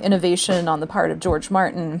cool innovation on the part of George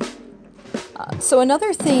Martin. So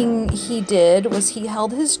another thing he did was he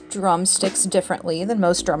held his drumsticks differently than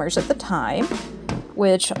most drummers at the time,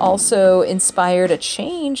 which also inspired a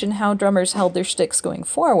change in how drummers held their sticks going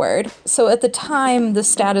forward. So at the time, the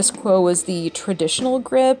status quo was the traditional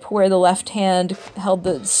grip, where the left hand held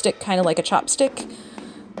the stick kind of like a chopstick,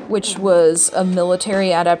 which was a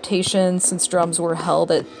military adaptation since drums were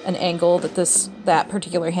held at an angle that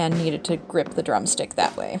particular hand needed to grip the drumstick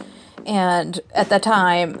that way. And at that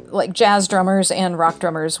time, like, jazz drummers and rock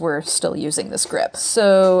drummers were still using this grip.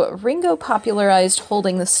 So Ringo popularized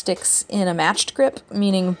holding the sticks in a matched grip,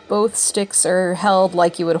 meaning both sticks are held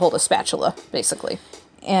like you would hold a spatula, basically.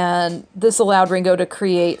 And this allowed Ringo to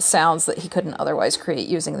create sounds that he couldn't otherwise create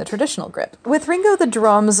using the traditional grip. With Ringo, the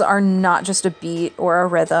drums are not just a beat or a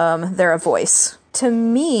rhythm, they're a voice. To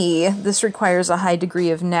me, this requires a high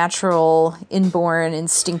degree of natural, inborn,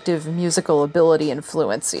 instinctive musical ability and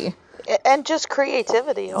fluency. And just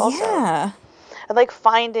creativity also. Yeah. And like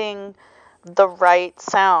finding the right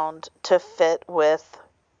sound to fit with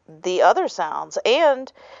the other sounds,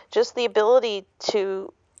 and just the ability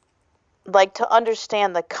to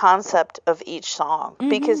understand the concept of each song,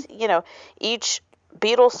 because each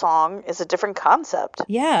Beatles song is a different concept.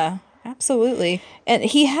 Yeah, absolutely. And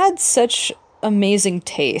he had such amazing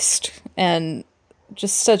taste and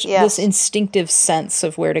just such this instinctive sense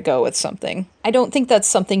of where to go with something. I don't think that's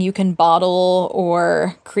something you can bottle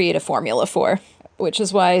or create a formula for, which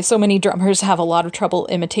is why so many drummers have a lot of trouble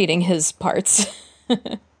imitating his parts.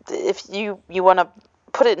 If you want to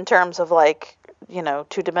put it in terms of like,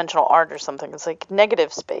 two-dimensional art or something, it's like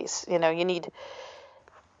negative space.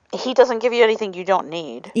 He doesn't give you anything you don't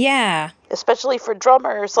need. Yeah. Especially for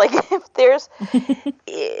drummers. Like,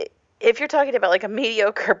 if you're talking about like a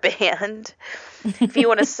mediocre band, if you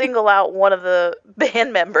want to single out one of the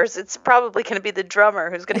band members, it's probably going to be the drummer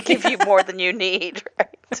who's going to give you more than you need, right?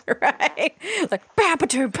 Right.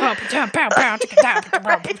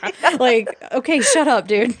 Like, okay, shut up,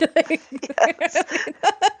 dude.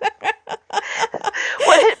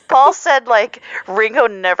 When Paul said, like, Ringo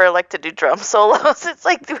never liked to do drum solos, it's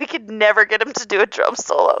like we could never get him to do a drum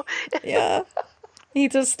solo. Yeah. He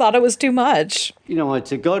just thought it was too much.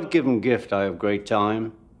 It's a God-given gift. I have great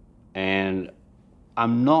time. And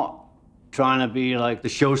I'm not trying to be like the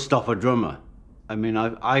showstopper drummer. I mean,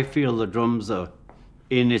 I feel the drums are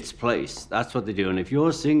in its place. That's what they do. And if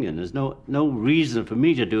you're singing, there's no reason for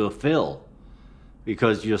me to do a fill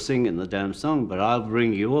because you're singing the damn song. But I'll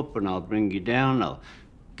bring you up and I'll bring you down. I'll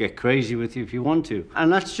get crazy with you if you want to. And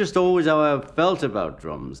that's just always how I've felt about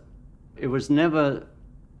drums. It was never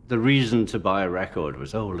the reason to buy a record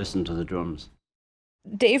was, listen to the drums.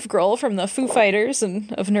 Dave Grohl from the Foo Fighters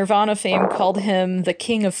and of Nirvana fame called him the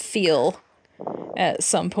king of feel at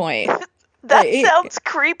some point. That sounds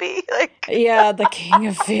creepy. Yeah, the king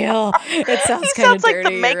of feel. It sounds kind of dirty.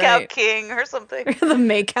 Sounds like the Makeout King or something. The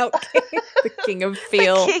Makeout King. The king of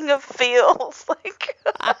feel. The king of feels. Like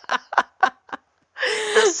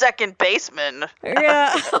the second baseman.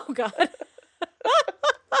 Yeah. Oh, God.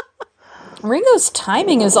 Ringo's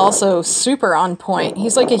timing is also super on point.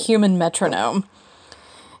 He's like a human metronome.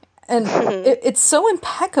 And it's so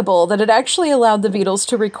impeccable that it actually allowed the Beatles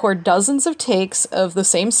to record dozens of takes of the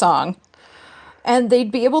same song. And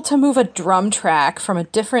they'd be able to move a drum track from a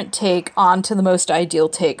different take onto the most ideal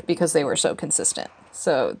take because they were so consistent.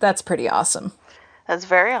 So that's pretty awesome. That's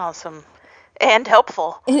very awesome. And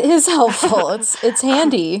helpful. It is helpful. It's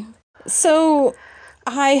handy. So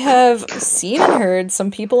I have seen and heard some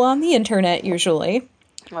people on the internet usually.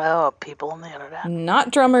 Oh, people on the internet. Not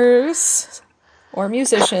drummers or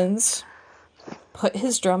musicians, put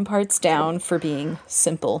his drum parts down for being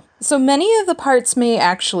simple. So many of the parts may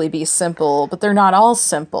actually be simple, but they're not all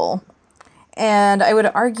simple. And I would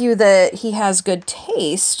argue that he has good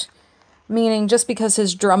taste, meaning just because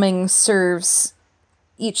his drumming serves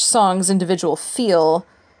each song's individual feel,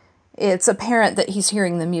 it's apparent that he's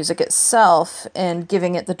hearing the music itself and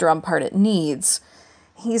giving it the drum part it needs.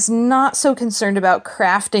 He's not so concerned about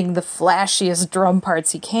crafting the flashiest drum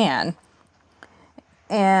parts he can.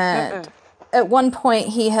 And at one point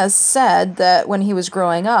he has said that when he was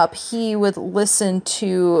growing up, he would listen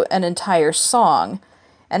to an entire song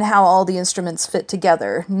and how all the instruments fit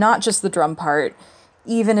together, not just the drum part,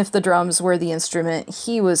 even if the drums were the instrument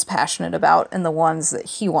he was passionate about and the ones that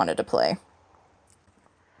he wanted to play.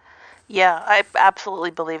 Yeah, I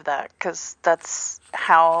absolutely believe that, because that's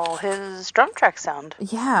how his drum tracks sound.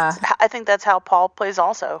 Yeah. I think that's how Paul plays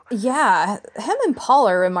also. Yeah, him and Paul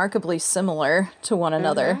are remarkably similar to one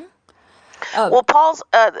another. Well, Paul's,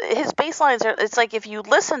 his bass lines are, it's like if you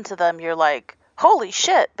listen to them, you're like, holy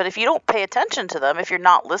shit. But if you don't pay attention to them, if you're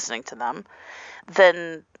not listening to them,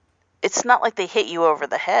 then it's not like they hit you over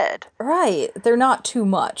the head. Right. They're not too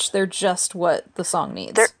much. They're just what the song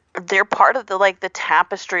needs. They're part of the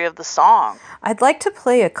tapestry of the song. I'd like to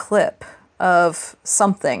play a clip of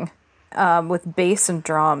something with bass and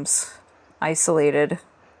drums isolated.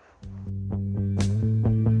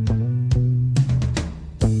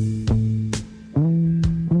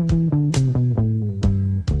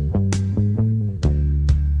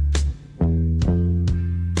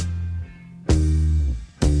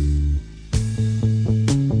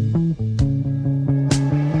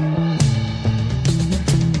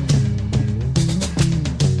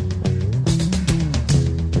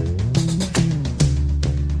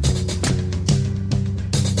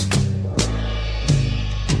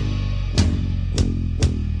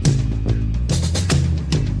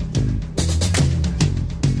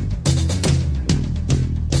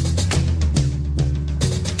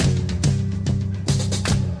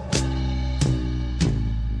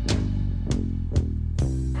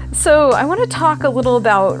 So I want to talk a little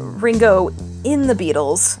about Ringo in the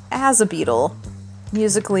Beatles, as a Beatle,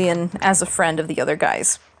 musically and as a friend of the other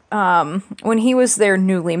guys. When he was their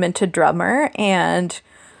newly minted drummer and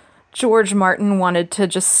George Martin wanted to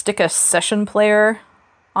just stick a session player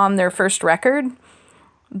on their first record,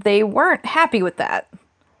 they weren't happy with that.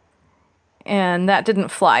 And that didn't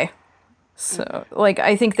fly. So,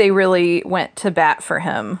 I think they really went to bat for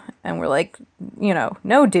him and were like,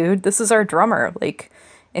 no, dude, this is our drummer.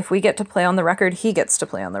 If we get to play on the record, he gets to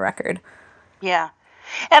play on the record. Yeah.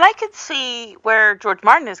 And I could see where George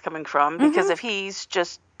Martin is coming from, because if he's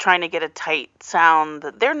just trying to get a tight sound,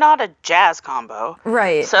 they're not a jazz combo.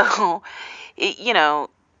 Right. So, he's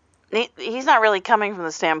not really coming from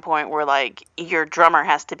the standpoint where, your drummer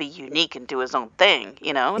has to be unique and do his own thing,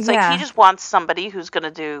 It's like he just wants somebody who's going to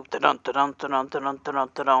do He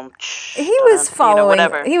was following,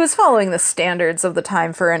 whatever. He was following the standards of the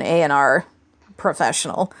time for an A&R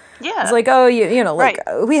professional. Yeah. It's Right.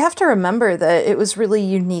 we have to remember that it was really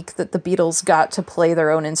unique that the Beatles got to play their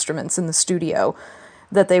own instruments in the studio,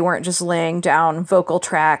 that they weren't just laying down vocal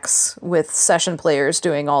tracks with session players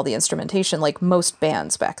doing all the instrumentation like most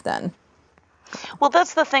bands back then. Well,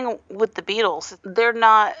 that's the thing with the Beatles. They're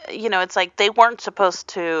not, it's like they weren't supposed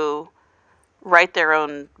to write their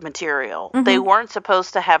own material. They weren't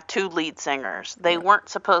supposed to have two lead singers. They weren't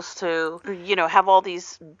supposed to, have all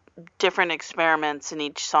these different experiments in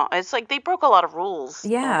each song. It's like they broke a lot of rules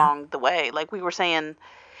along the way. Like we were saying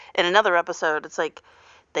in another episode, it's like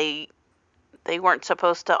they weren't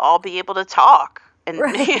supposed to all be able to talk and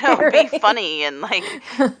be funny and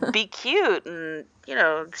be cute, and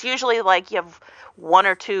it's usually you have one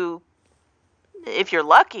or two. If you're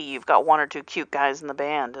lucky, you've got one or two cute guys in the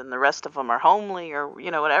band, and the rest of them are homely or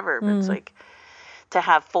whatever. But it's like to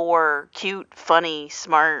have four cute, funny,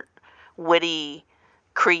 smart, witty,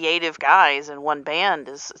 creative guys in one band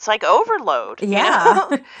it's like overload.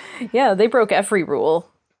 Yeah. Yeah, they broke every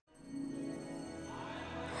rule.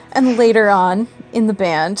 And later on in the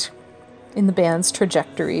band's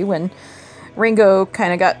trajectory, when Ringo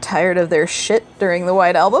kind of got tired of their shit during the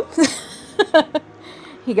White Album,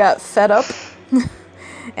 he got fed up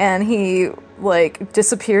and he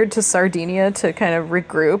disappeared to Sardinia to kind of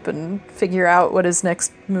regroup and figure out what his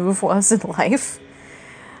next move was in life.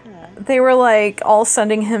 They were all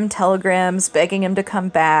sending him telegrams, begging him to come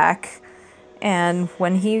back. And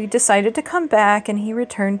when he decided to come back and he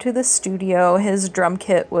returned to the studio, his drum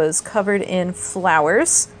kit was covered in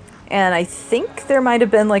flowers. And I think there might have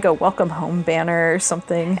been a welcome home banner or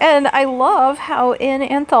something. And I love how in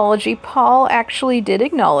Anthology, Paul actually did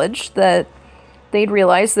acknowledge that they'd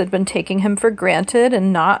realized they'd been taking him for granted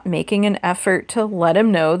and not making an effort to let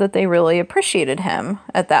him know that they really appreciated him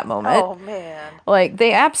at that moment. Oh, man.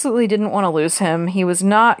 They absolutely didn't want to lose him. He was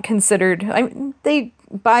not considered... they...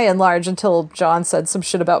 By and large, until John said some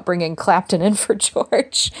shit about bringing Clapton in for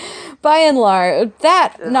George. By and large,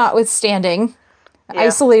 that notwithstanding,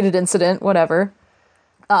 isolated incident, whatever.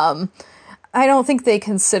 I don't think they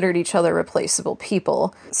considered each other replaceable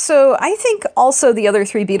people. So I think also the other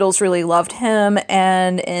three Beatles really loved him,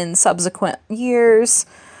 and in subsequent years,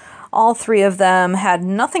 all three of them had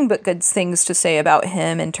nothing but good things to say about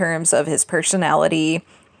him in terms of his personality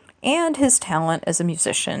and his talent as a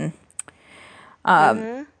musician.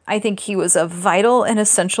 I think he was a vital and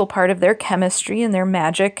essential part of their chemistry and their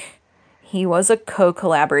magic. He was a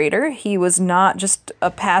co-collaborator. He was not just a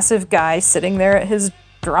passive guy sitting there at his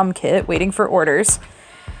drum kit waiting for orders.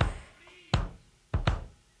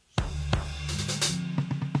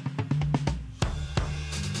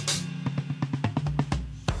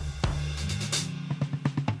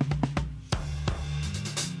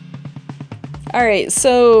 All right,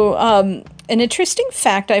 so an interesting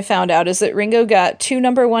fact I found out is that Ringo got 2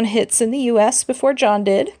 #1 hits in the U.S. before John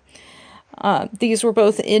did. These were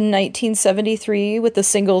both in 1973 with the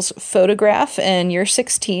singles Photograph and You're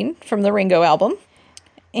 16 from the Ringo album.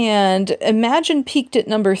 And Imagine peaked at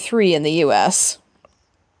number 3 in the U.S.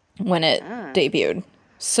 when it debuted.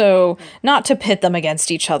 So, not to pit them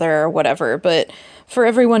against each other or whatever, but for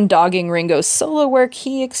everyone dogging Ringo's solo work,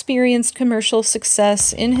 he experienced commercial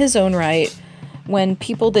success in his own right when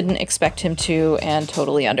people didn't expect him to and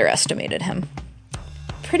totally underestimated him.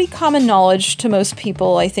 Pretty common knowledge to most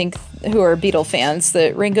people, I think, who are Beatle fans,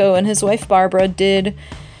 that Ringo and his wife Barbara did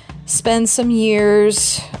spend some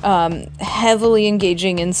years heavily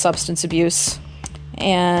engaging in substance abuse,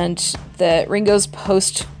 and that Ringo's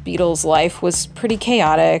post-Beatles life was pretty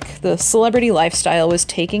chaotic. The celebrity lifestyle was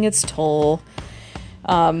taking its toll.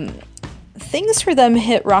 Things for them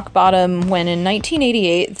hit rock bottom when in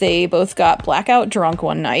 1988 they both got blackout drunk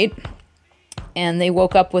one night, and they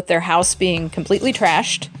woke up with their house being completely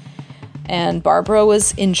trashed, and Barbara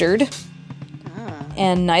was injured.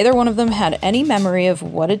 And neither one of them had any memory of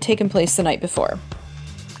what had taken place the night before.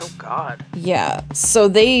 Oh, God. Yeah, so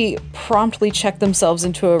they promptly checked themselves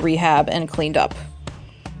into a rehab and cleaned up.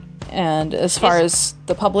 And as far as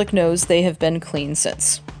the public knows, they have been clean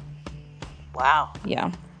since. Wow.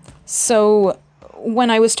 Yeah. So when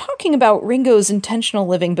I was talking about Ringo's intentional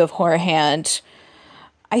living beforehand,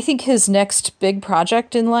 I think his next big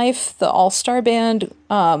project in life, the All-Star Band,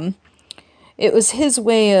 it was his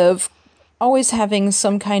way of always having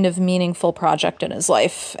some kind of meaningful project in his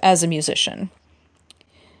life as a musician.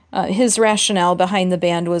 His rationale behind the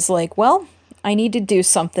band was like, well, I need to do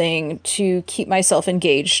something to keep myself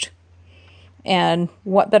engaged. And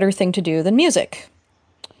what better thing to do than music?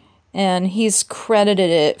 And he's credited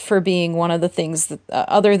it for being one of the things that,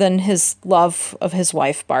 other than his love of his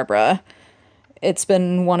wife, Barbara, it's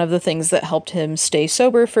been one of the things that helped him stay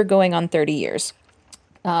sober for going on 30 years.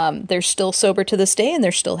 They're still sober to this day, and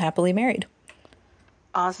they're still happily married.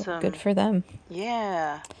 Awesome. So good for them.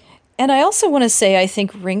 Yeah. And I also want to say I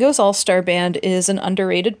think Ringo's All-Star Band is an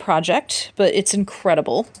underrated project, but it's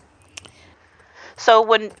incredible. So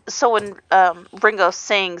when Ringo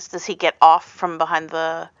sings, does he get off from behind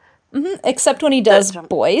the... Except when he does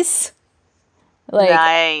Boys. Like,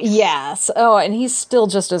 nice. Yes. Oh, and he's still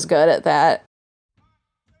just as good at that.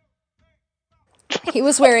 He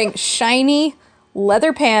was wearing shiny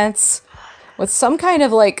leather pants with some kind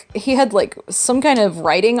of he had some kind of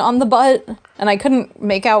writing on the butt, and I couldn't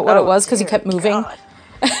make out what it was because he kept moving.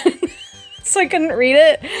 So I couldn't read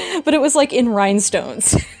it, but it was in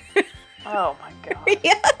rhinestones. Oh my God.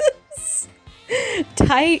 Yes.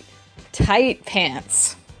 Tight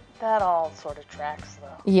pants. That all sort of tracks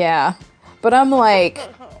though. Yeah. But I'm like,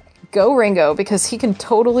 go Ringo, because he can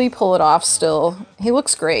totally pull it off still. He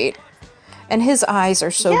looks great. And his eyes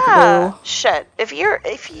are so blue. Shit. If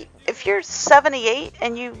you're 78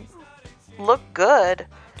 and you look good,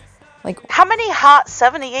 how many hot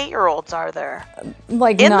 78-year-olds are there? In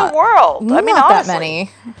the world? I mean, not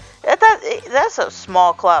honestly, that many. That's a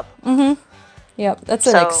small club. Mm-hmm. Yep, that's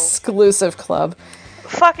an exclusive club.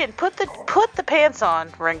 Fucking put the pants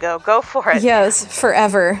on, Ringo. Go for it. Yes,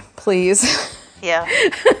 forever, please. Yeah.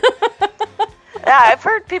 Yeah, I've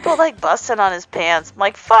heard people busting on his pants. I'm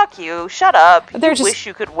like, fuck you, shut up. Wish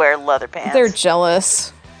you could wear leather pants. They're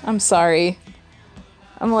jealous. I'm sorry.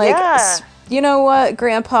 I'm like, you know what,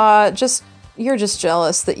 Grandpa? You're just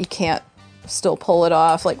jealous that you can't still pull it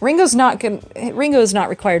off. Ringo's not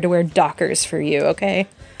required to wear Dockers for you, okay?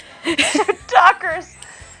 Dockers.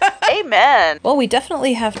 Amen. Well, we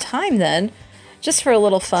definitely have time then, just for a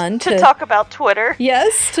little fun to talk about Twitter.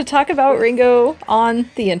 Yes, to talk about Ringo on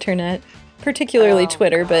the internet. Particularly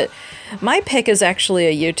Twitter, but my pick is actually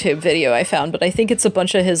a YouTube video I found, but I think it's a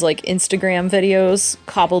bunch of his Instagram videos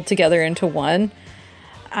cobbled together into one.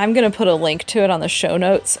 I'm going to put a link to it on the show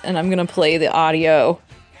notes, and I'm going to play the audio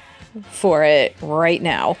for it right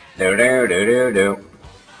now. Do.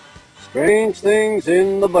 Strange things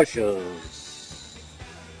in the bushes.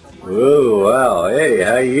 Whoa, wow, hey,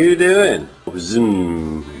 how you doing?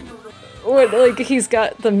 Zoom. What, he's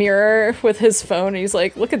got the mirror with his phone, and he's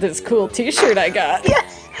like, look at this cool t-shirt I got.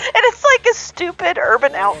 Yes, and it's a stupid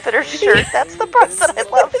Urban Outfitters shirt. That's the part that I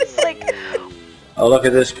love. It's oh, look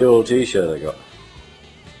at this cool t-shirt I got.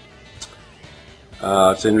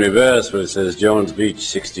 It's in reverse, but it says Jones Beach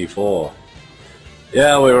 64.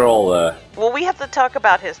 Yeah, we were all there. Well, we have to talk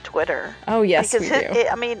about his Twitter. Oh, yes, because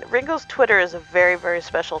we do. Ringo's Twitter is a very, very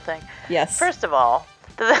special thing. Yes. First of all,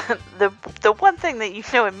 the one thing that you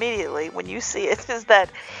know immediately when you see it is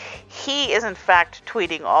that he is in fact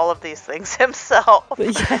tweeting all of these things himself.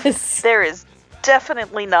 Yes. There is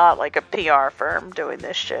definitely not a PR firm doing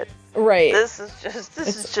this shit. Right. This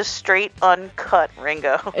is just straight uncut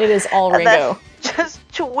Ringo. It is all Ringo. Just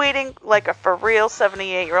tweeting like a for real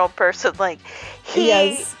 78-year-old person.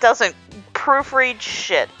 He doesn't proofread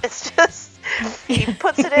shit. It's just he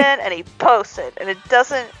puts it in and he posts it, and it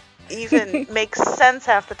doesn't even make sense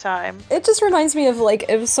half the time. It just reminds me of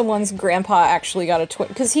if someone's grandpa actually got a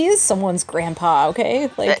Twitter, because he is someone's grandpa, okay?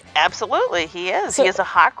 Absolutely, he is. He is a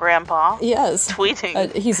hot grandpa. Yes.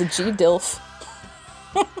 Tweeting. He's a G-DILF.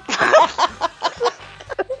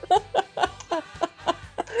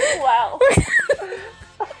 Wow.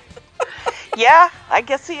 Yeah, I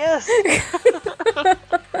guess he is.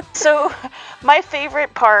 So, my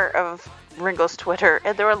favorite part of Ringo's Twitter,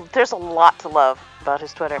 and there's a lot to love about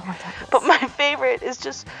his Twitter, but my favorite is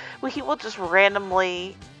just he will just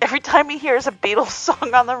randomly, every time he hears a Beatles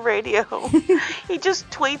song on the radio, he just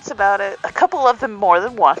tweets about it, a couple of them more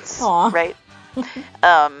than once. Aww. Right?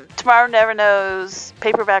 Tomorrow Never Knows,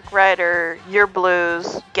 Paperback Writer, Your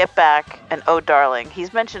Blues, Get Back, and Oh Darling.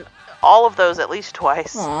 He's mentioned all of those at least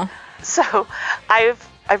twice. Aw. So I've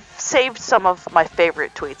saved some of my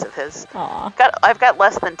favorite tweets of his. Aw. I've got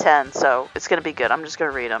less than 10, so it's gonna be good. I'm just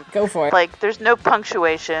gonna read them. Go for it. Like, there's no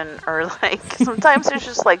punctuation, or like sometimes there's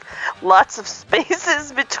just like lots of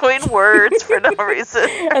spaces between words for no reason.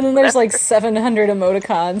 And then there's like 700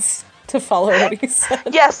 emoticons to follow what he said.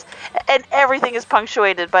 Yes, and everything is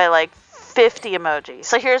punctuated by like 50 emojis.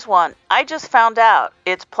 So here's one. I just found out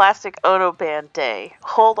it's Plastic Ono Band Day.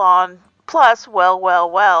 Hold on. Plus,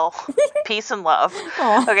 well. Peace and love.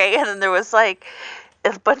 Aw. Okay, and then there was like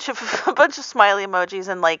a bunch of smiley emojis,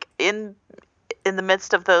 and like in the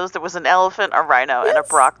midst of those there was an elephant, a rhino, and a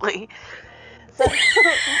broccoli. So,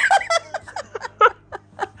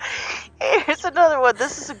 here's another one.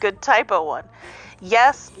 This is a good typo one.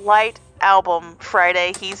 Yes, light album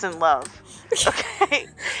Friday, he's in love. Okay,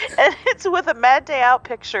 and it's with a Mad Day Out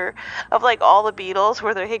picture of like all the Beatles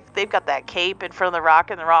where they've got that cape in front of the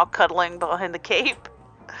rock and they're all cuddling behind the cape.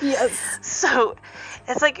 Yes. So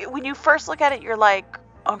it's like when you first look at it, you're like,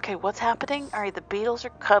 okay, what's happening? All right, the Beatles are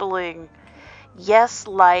cuddling. Yes,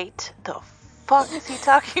 light. The fuck is he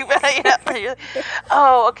talking about? Yeah.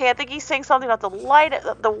 Oh, okay. I think he's saying something about the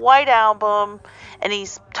White Album, and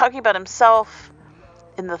he's talking about himself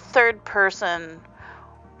in the third person.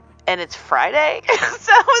 And it's Friday?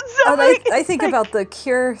 I think about the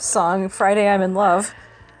Cure song, Friday I'm in Love.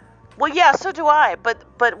 Well, yeah, so do I. But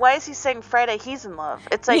why is he saying Friday he's in love?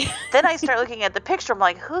 It's like, then I start looking at the picture. I'm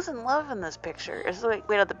like, who's in love in this picture? Is it like,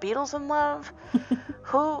 wait, are the Beatles in love?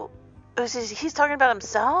 Who? He's talking about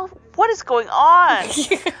himself? What is going on?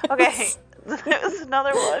 Yes. Okay, there was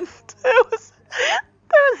another one. There was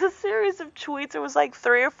a series of tweets. It was like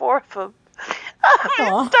 3 or 4 of them. I'm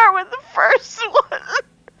going to start with the first one.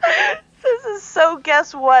 This is so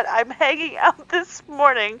guess what? I'm hanging out this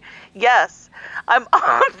morning. Yes, I'm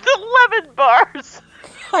on the lemon bars.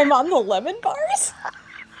 I'm on the lemon bars?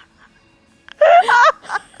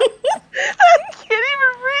 I can't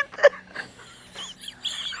even read this.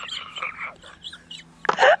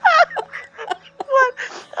 What?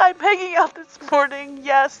 I'm hanging out this morning.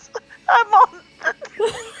 Yes, I'm on.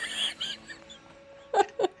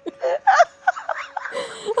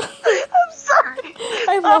 I'm sorry.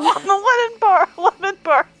 I'm on the lemon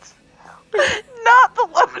bars. Not the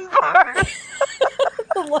lemon bars.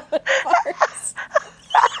 The lemon bars.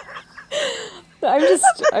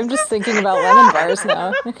 I'm just thinking about lemon bars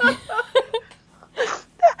now.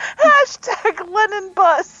 Hashtag Lennon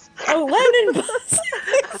bus. Oh, Lennon bus.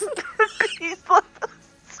 Peace, love.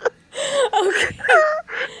 Okay.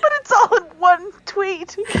 But it's all in one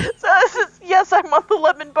tweet. So this is, yes, I'm on the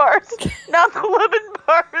lemon bars. Not the lemon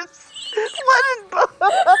bars. Lemon bars.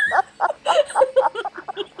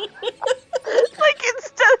 Like,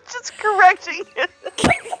 instead of just correcting it.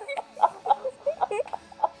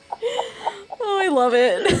 Oh, I love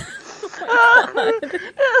it.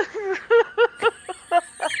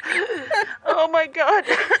 Oh my god.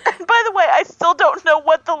 And by the way, I still don't know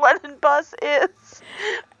what the Lennon bus is.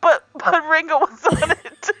 But Ringo was on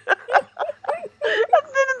it. And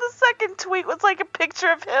then in the second tweet was like a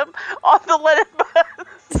picture of him on the Lennon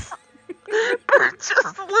bus. But it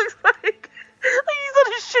just looks like he's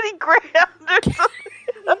on a shitty Greyhound or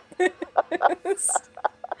something.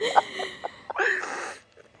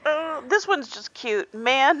 This one's just cute.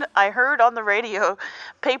 Man, I heard on the radio,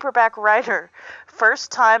 Paperback Writer.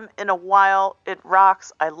 First time in a while, it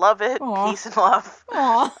rocks. I love it. Aww. Peace and love.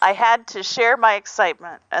 Aww. I had to share my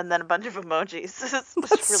excitement, and then a bunch of emojis. It's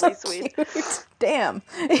really so sweet. Cute. Damn.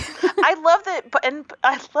 I love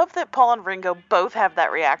that Paul and Ringo both have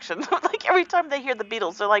that reaction. Like every time they hear the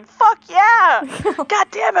Beatles, they're like, "Fuck yeah! God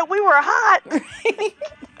damn it, we were hot."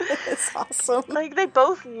 That's awesome. Like, they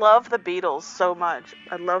both love the Beatles so much.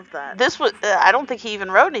 I love that. This was, I don't think he even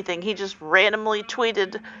wrote anything. He just randomly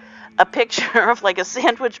tweeted a picture of, like, a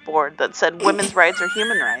sandwich board that said, women's rights are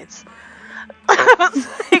human rights. I was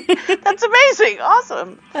like, that's amazing.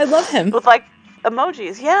 Awesome. I love him. With, like,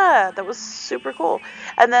 emojis. Yeah, that was super cool.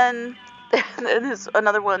 And then there's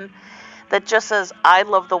another one that just says, I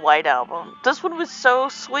love the White Album. This one was so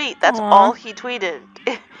sweet. That's all he tweeted.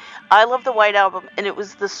 I love the White Album, and it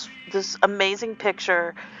was this amazing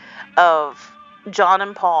picture of John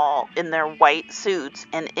and Paul in their white suits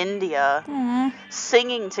in India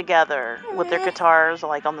singing together with their guitars,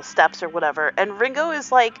 like on the steps or whatever. And Ringo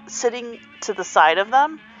is like sitting to the side of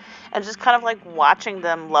them and just kind of like watching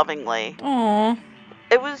them lovingly. Aww.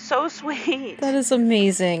 It was so sweet. That is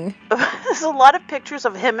amazing. There's a lot of pictures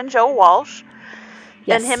of him and Joe Walsh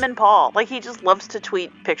Yes. And him and Paul. Like, he just loves to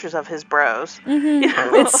tweet pictures of his bros. Mm-hmm. You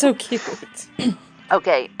know? It's so cute.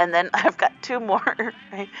 Okay, and then I've got two more.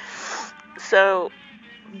 Right? So,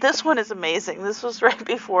 this one is amazing. This was right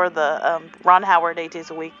before the Ron Howard 8 Days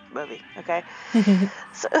a Week movie, okay?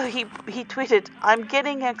 So he tweeted, "I'm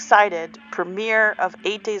getting excited. Premiere of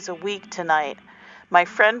 8 Days a Week tonight. My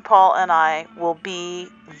friend Paul and I will be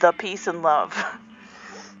the peace and love."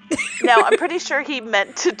 Now, I'm pretty sure he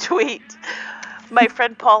meant to tweet, "My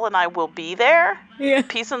friend Paul and I will be there. Yeah.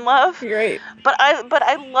 Peace and love." Right. But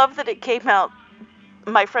I love that it came out,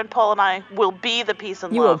 "My friend Paul and I will be the peace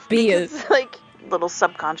and You love." will be it. It's like little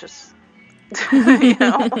subconscious. You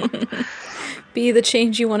know? Be the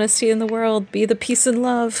change you want to see in the world. Be the peace and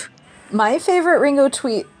love. My favorite Ringo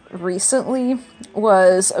tweet recently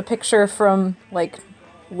was a picture from, like,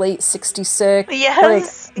 late 66.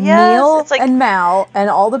 Yes, like, yes. Neil It's like, and Mal and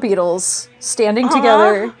all the Beatles standing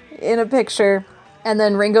together in a picture. And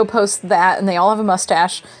then Ringo posts that, and they all have a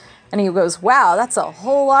mustache. And he goes, "Wow, that's a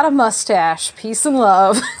whole lot of mustache. Peace and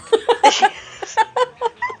love."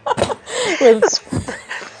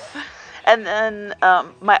 and then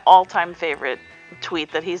my all-time favorite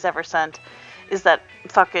tweet that he's ever sent is that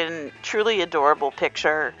fucking truly adorable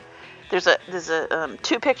picture. There's a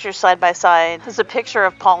two pictures side by side. There's a picture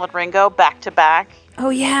of Paul and Ringo back to back. Oh,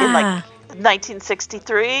 yeah. In like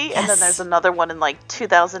 1963, Yes. and then there's another one in like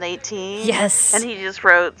 2018. Yes. And he just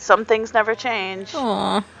wrote, "Some things never change,"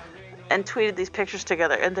 Aw. and tweeted these pictures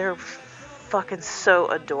together, and they're fucking so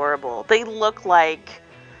adorable. They look like,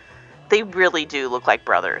 they really do look like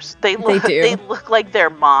brothers. They do. They look like their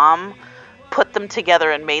mom put them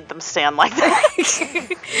together and made them stand like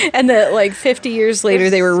that. And that, like, 50 years later,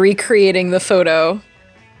 they were recreating the photo.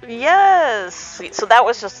 Yes. So that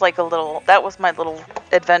was just like that was my little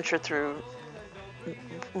adventure through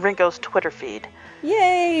Ringo's Twitter feed.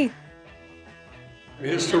 Yay!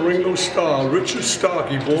 Here's to Ringo Starr, Richard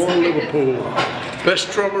Starkey, born Liverpool,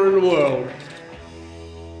 best drummer in the world.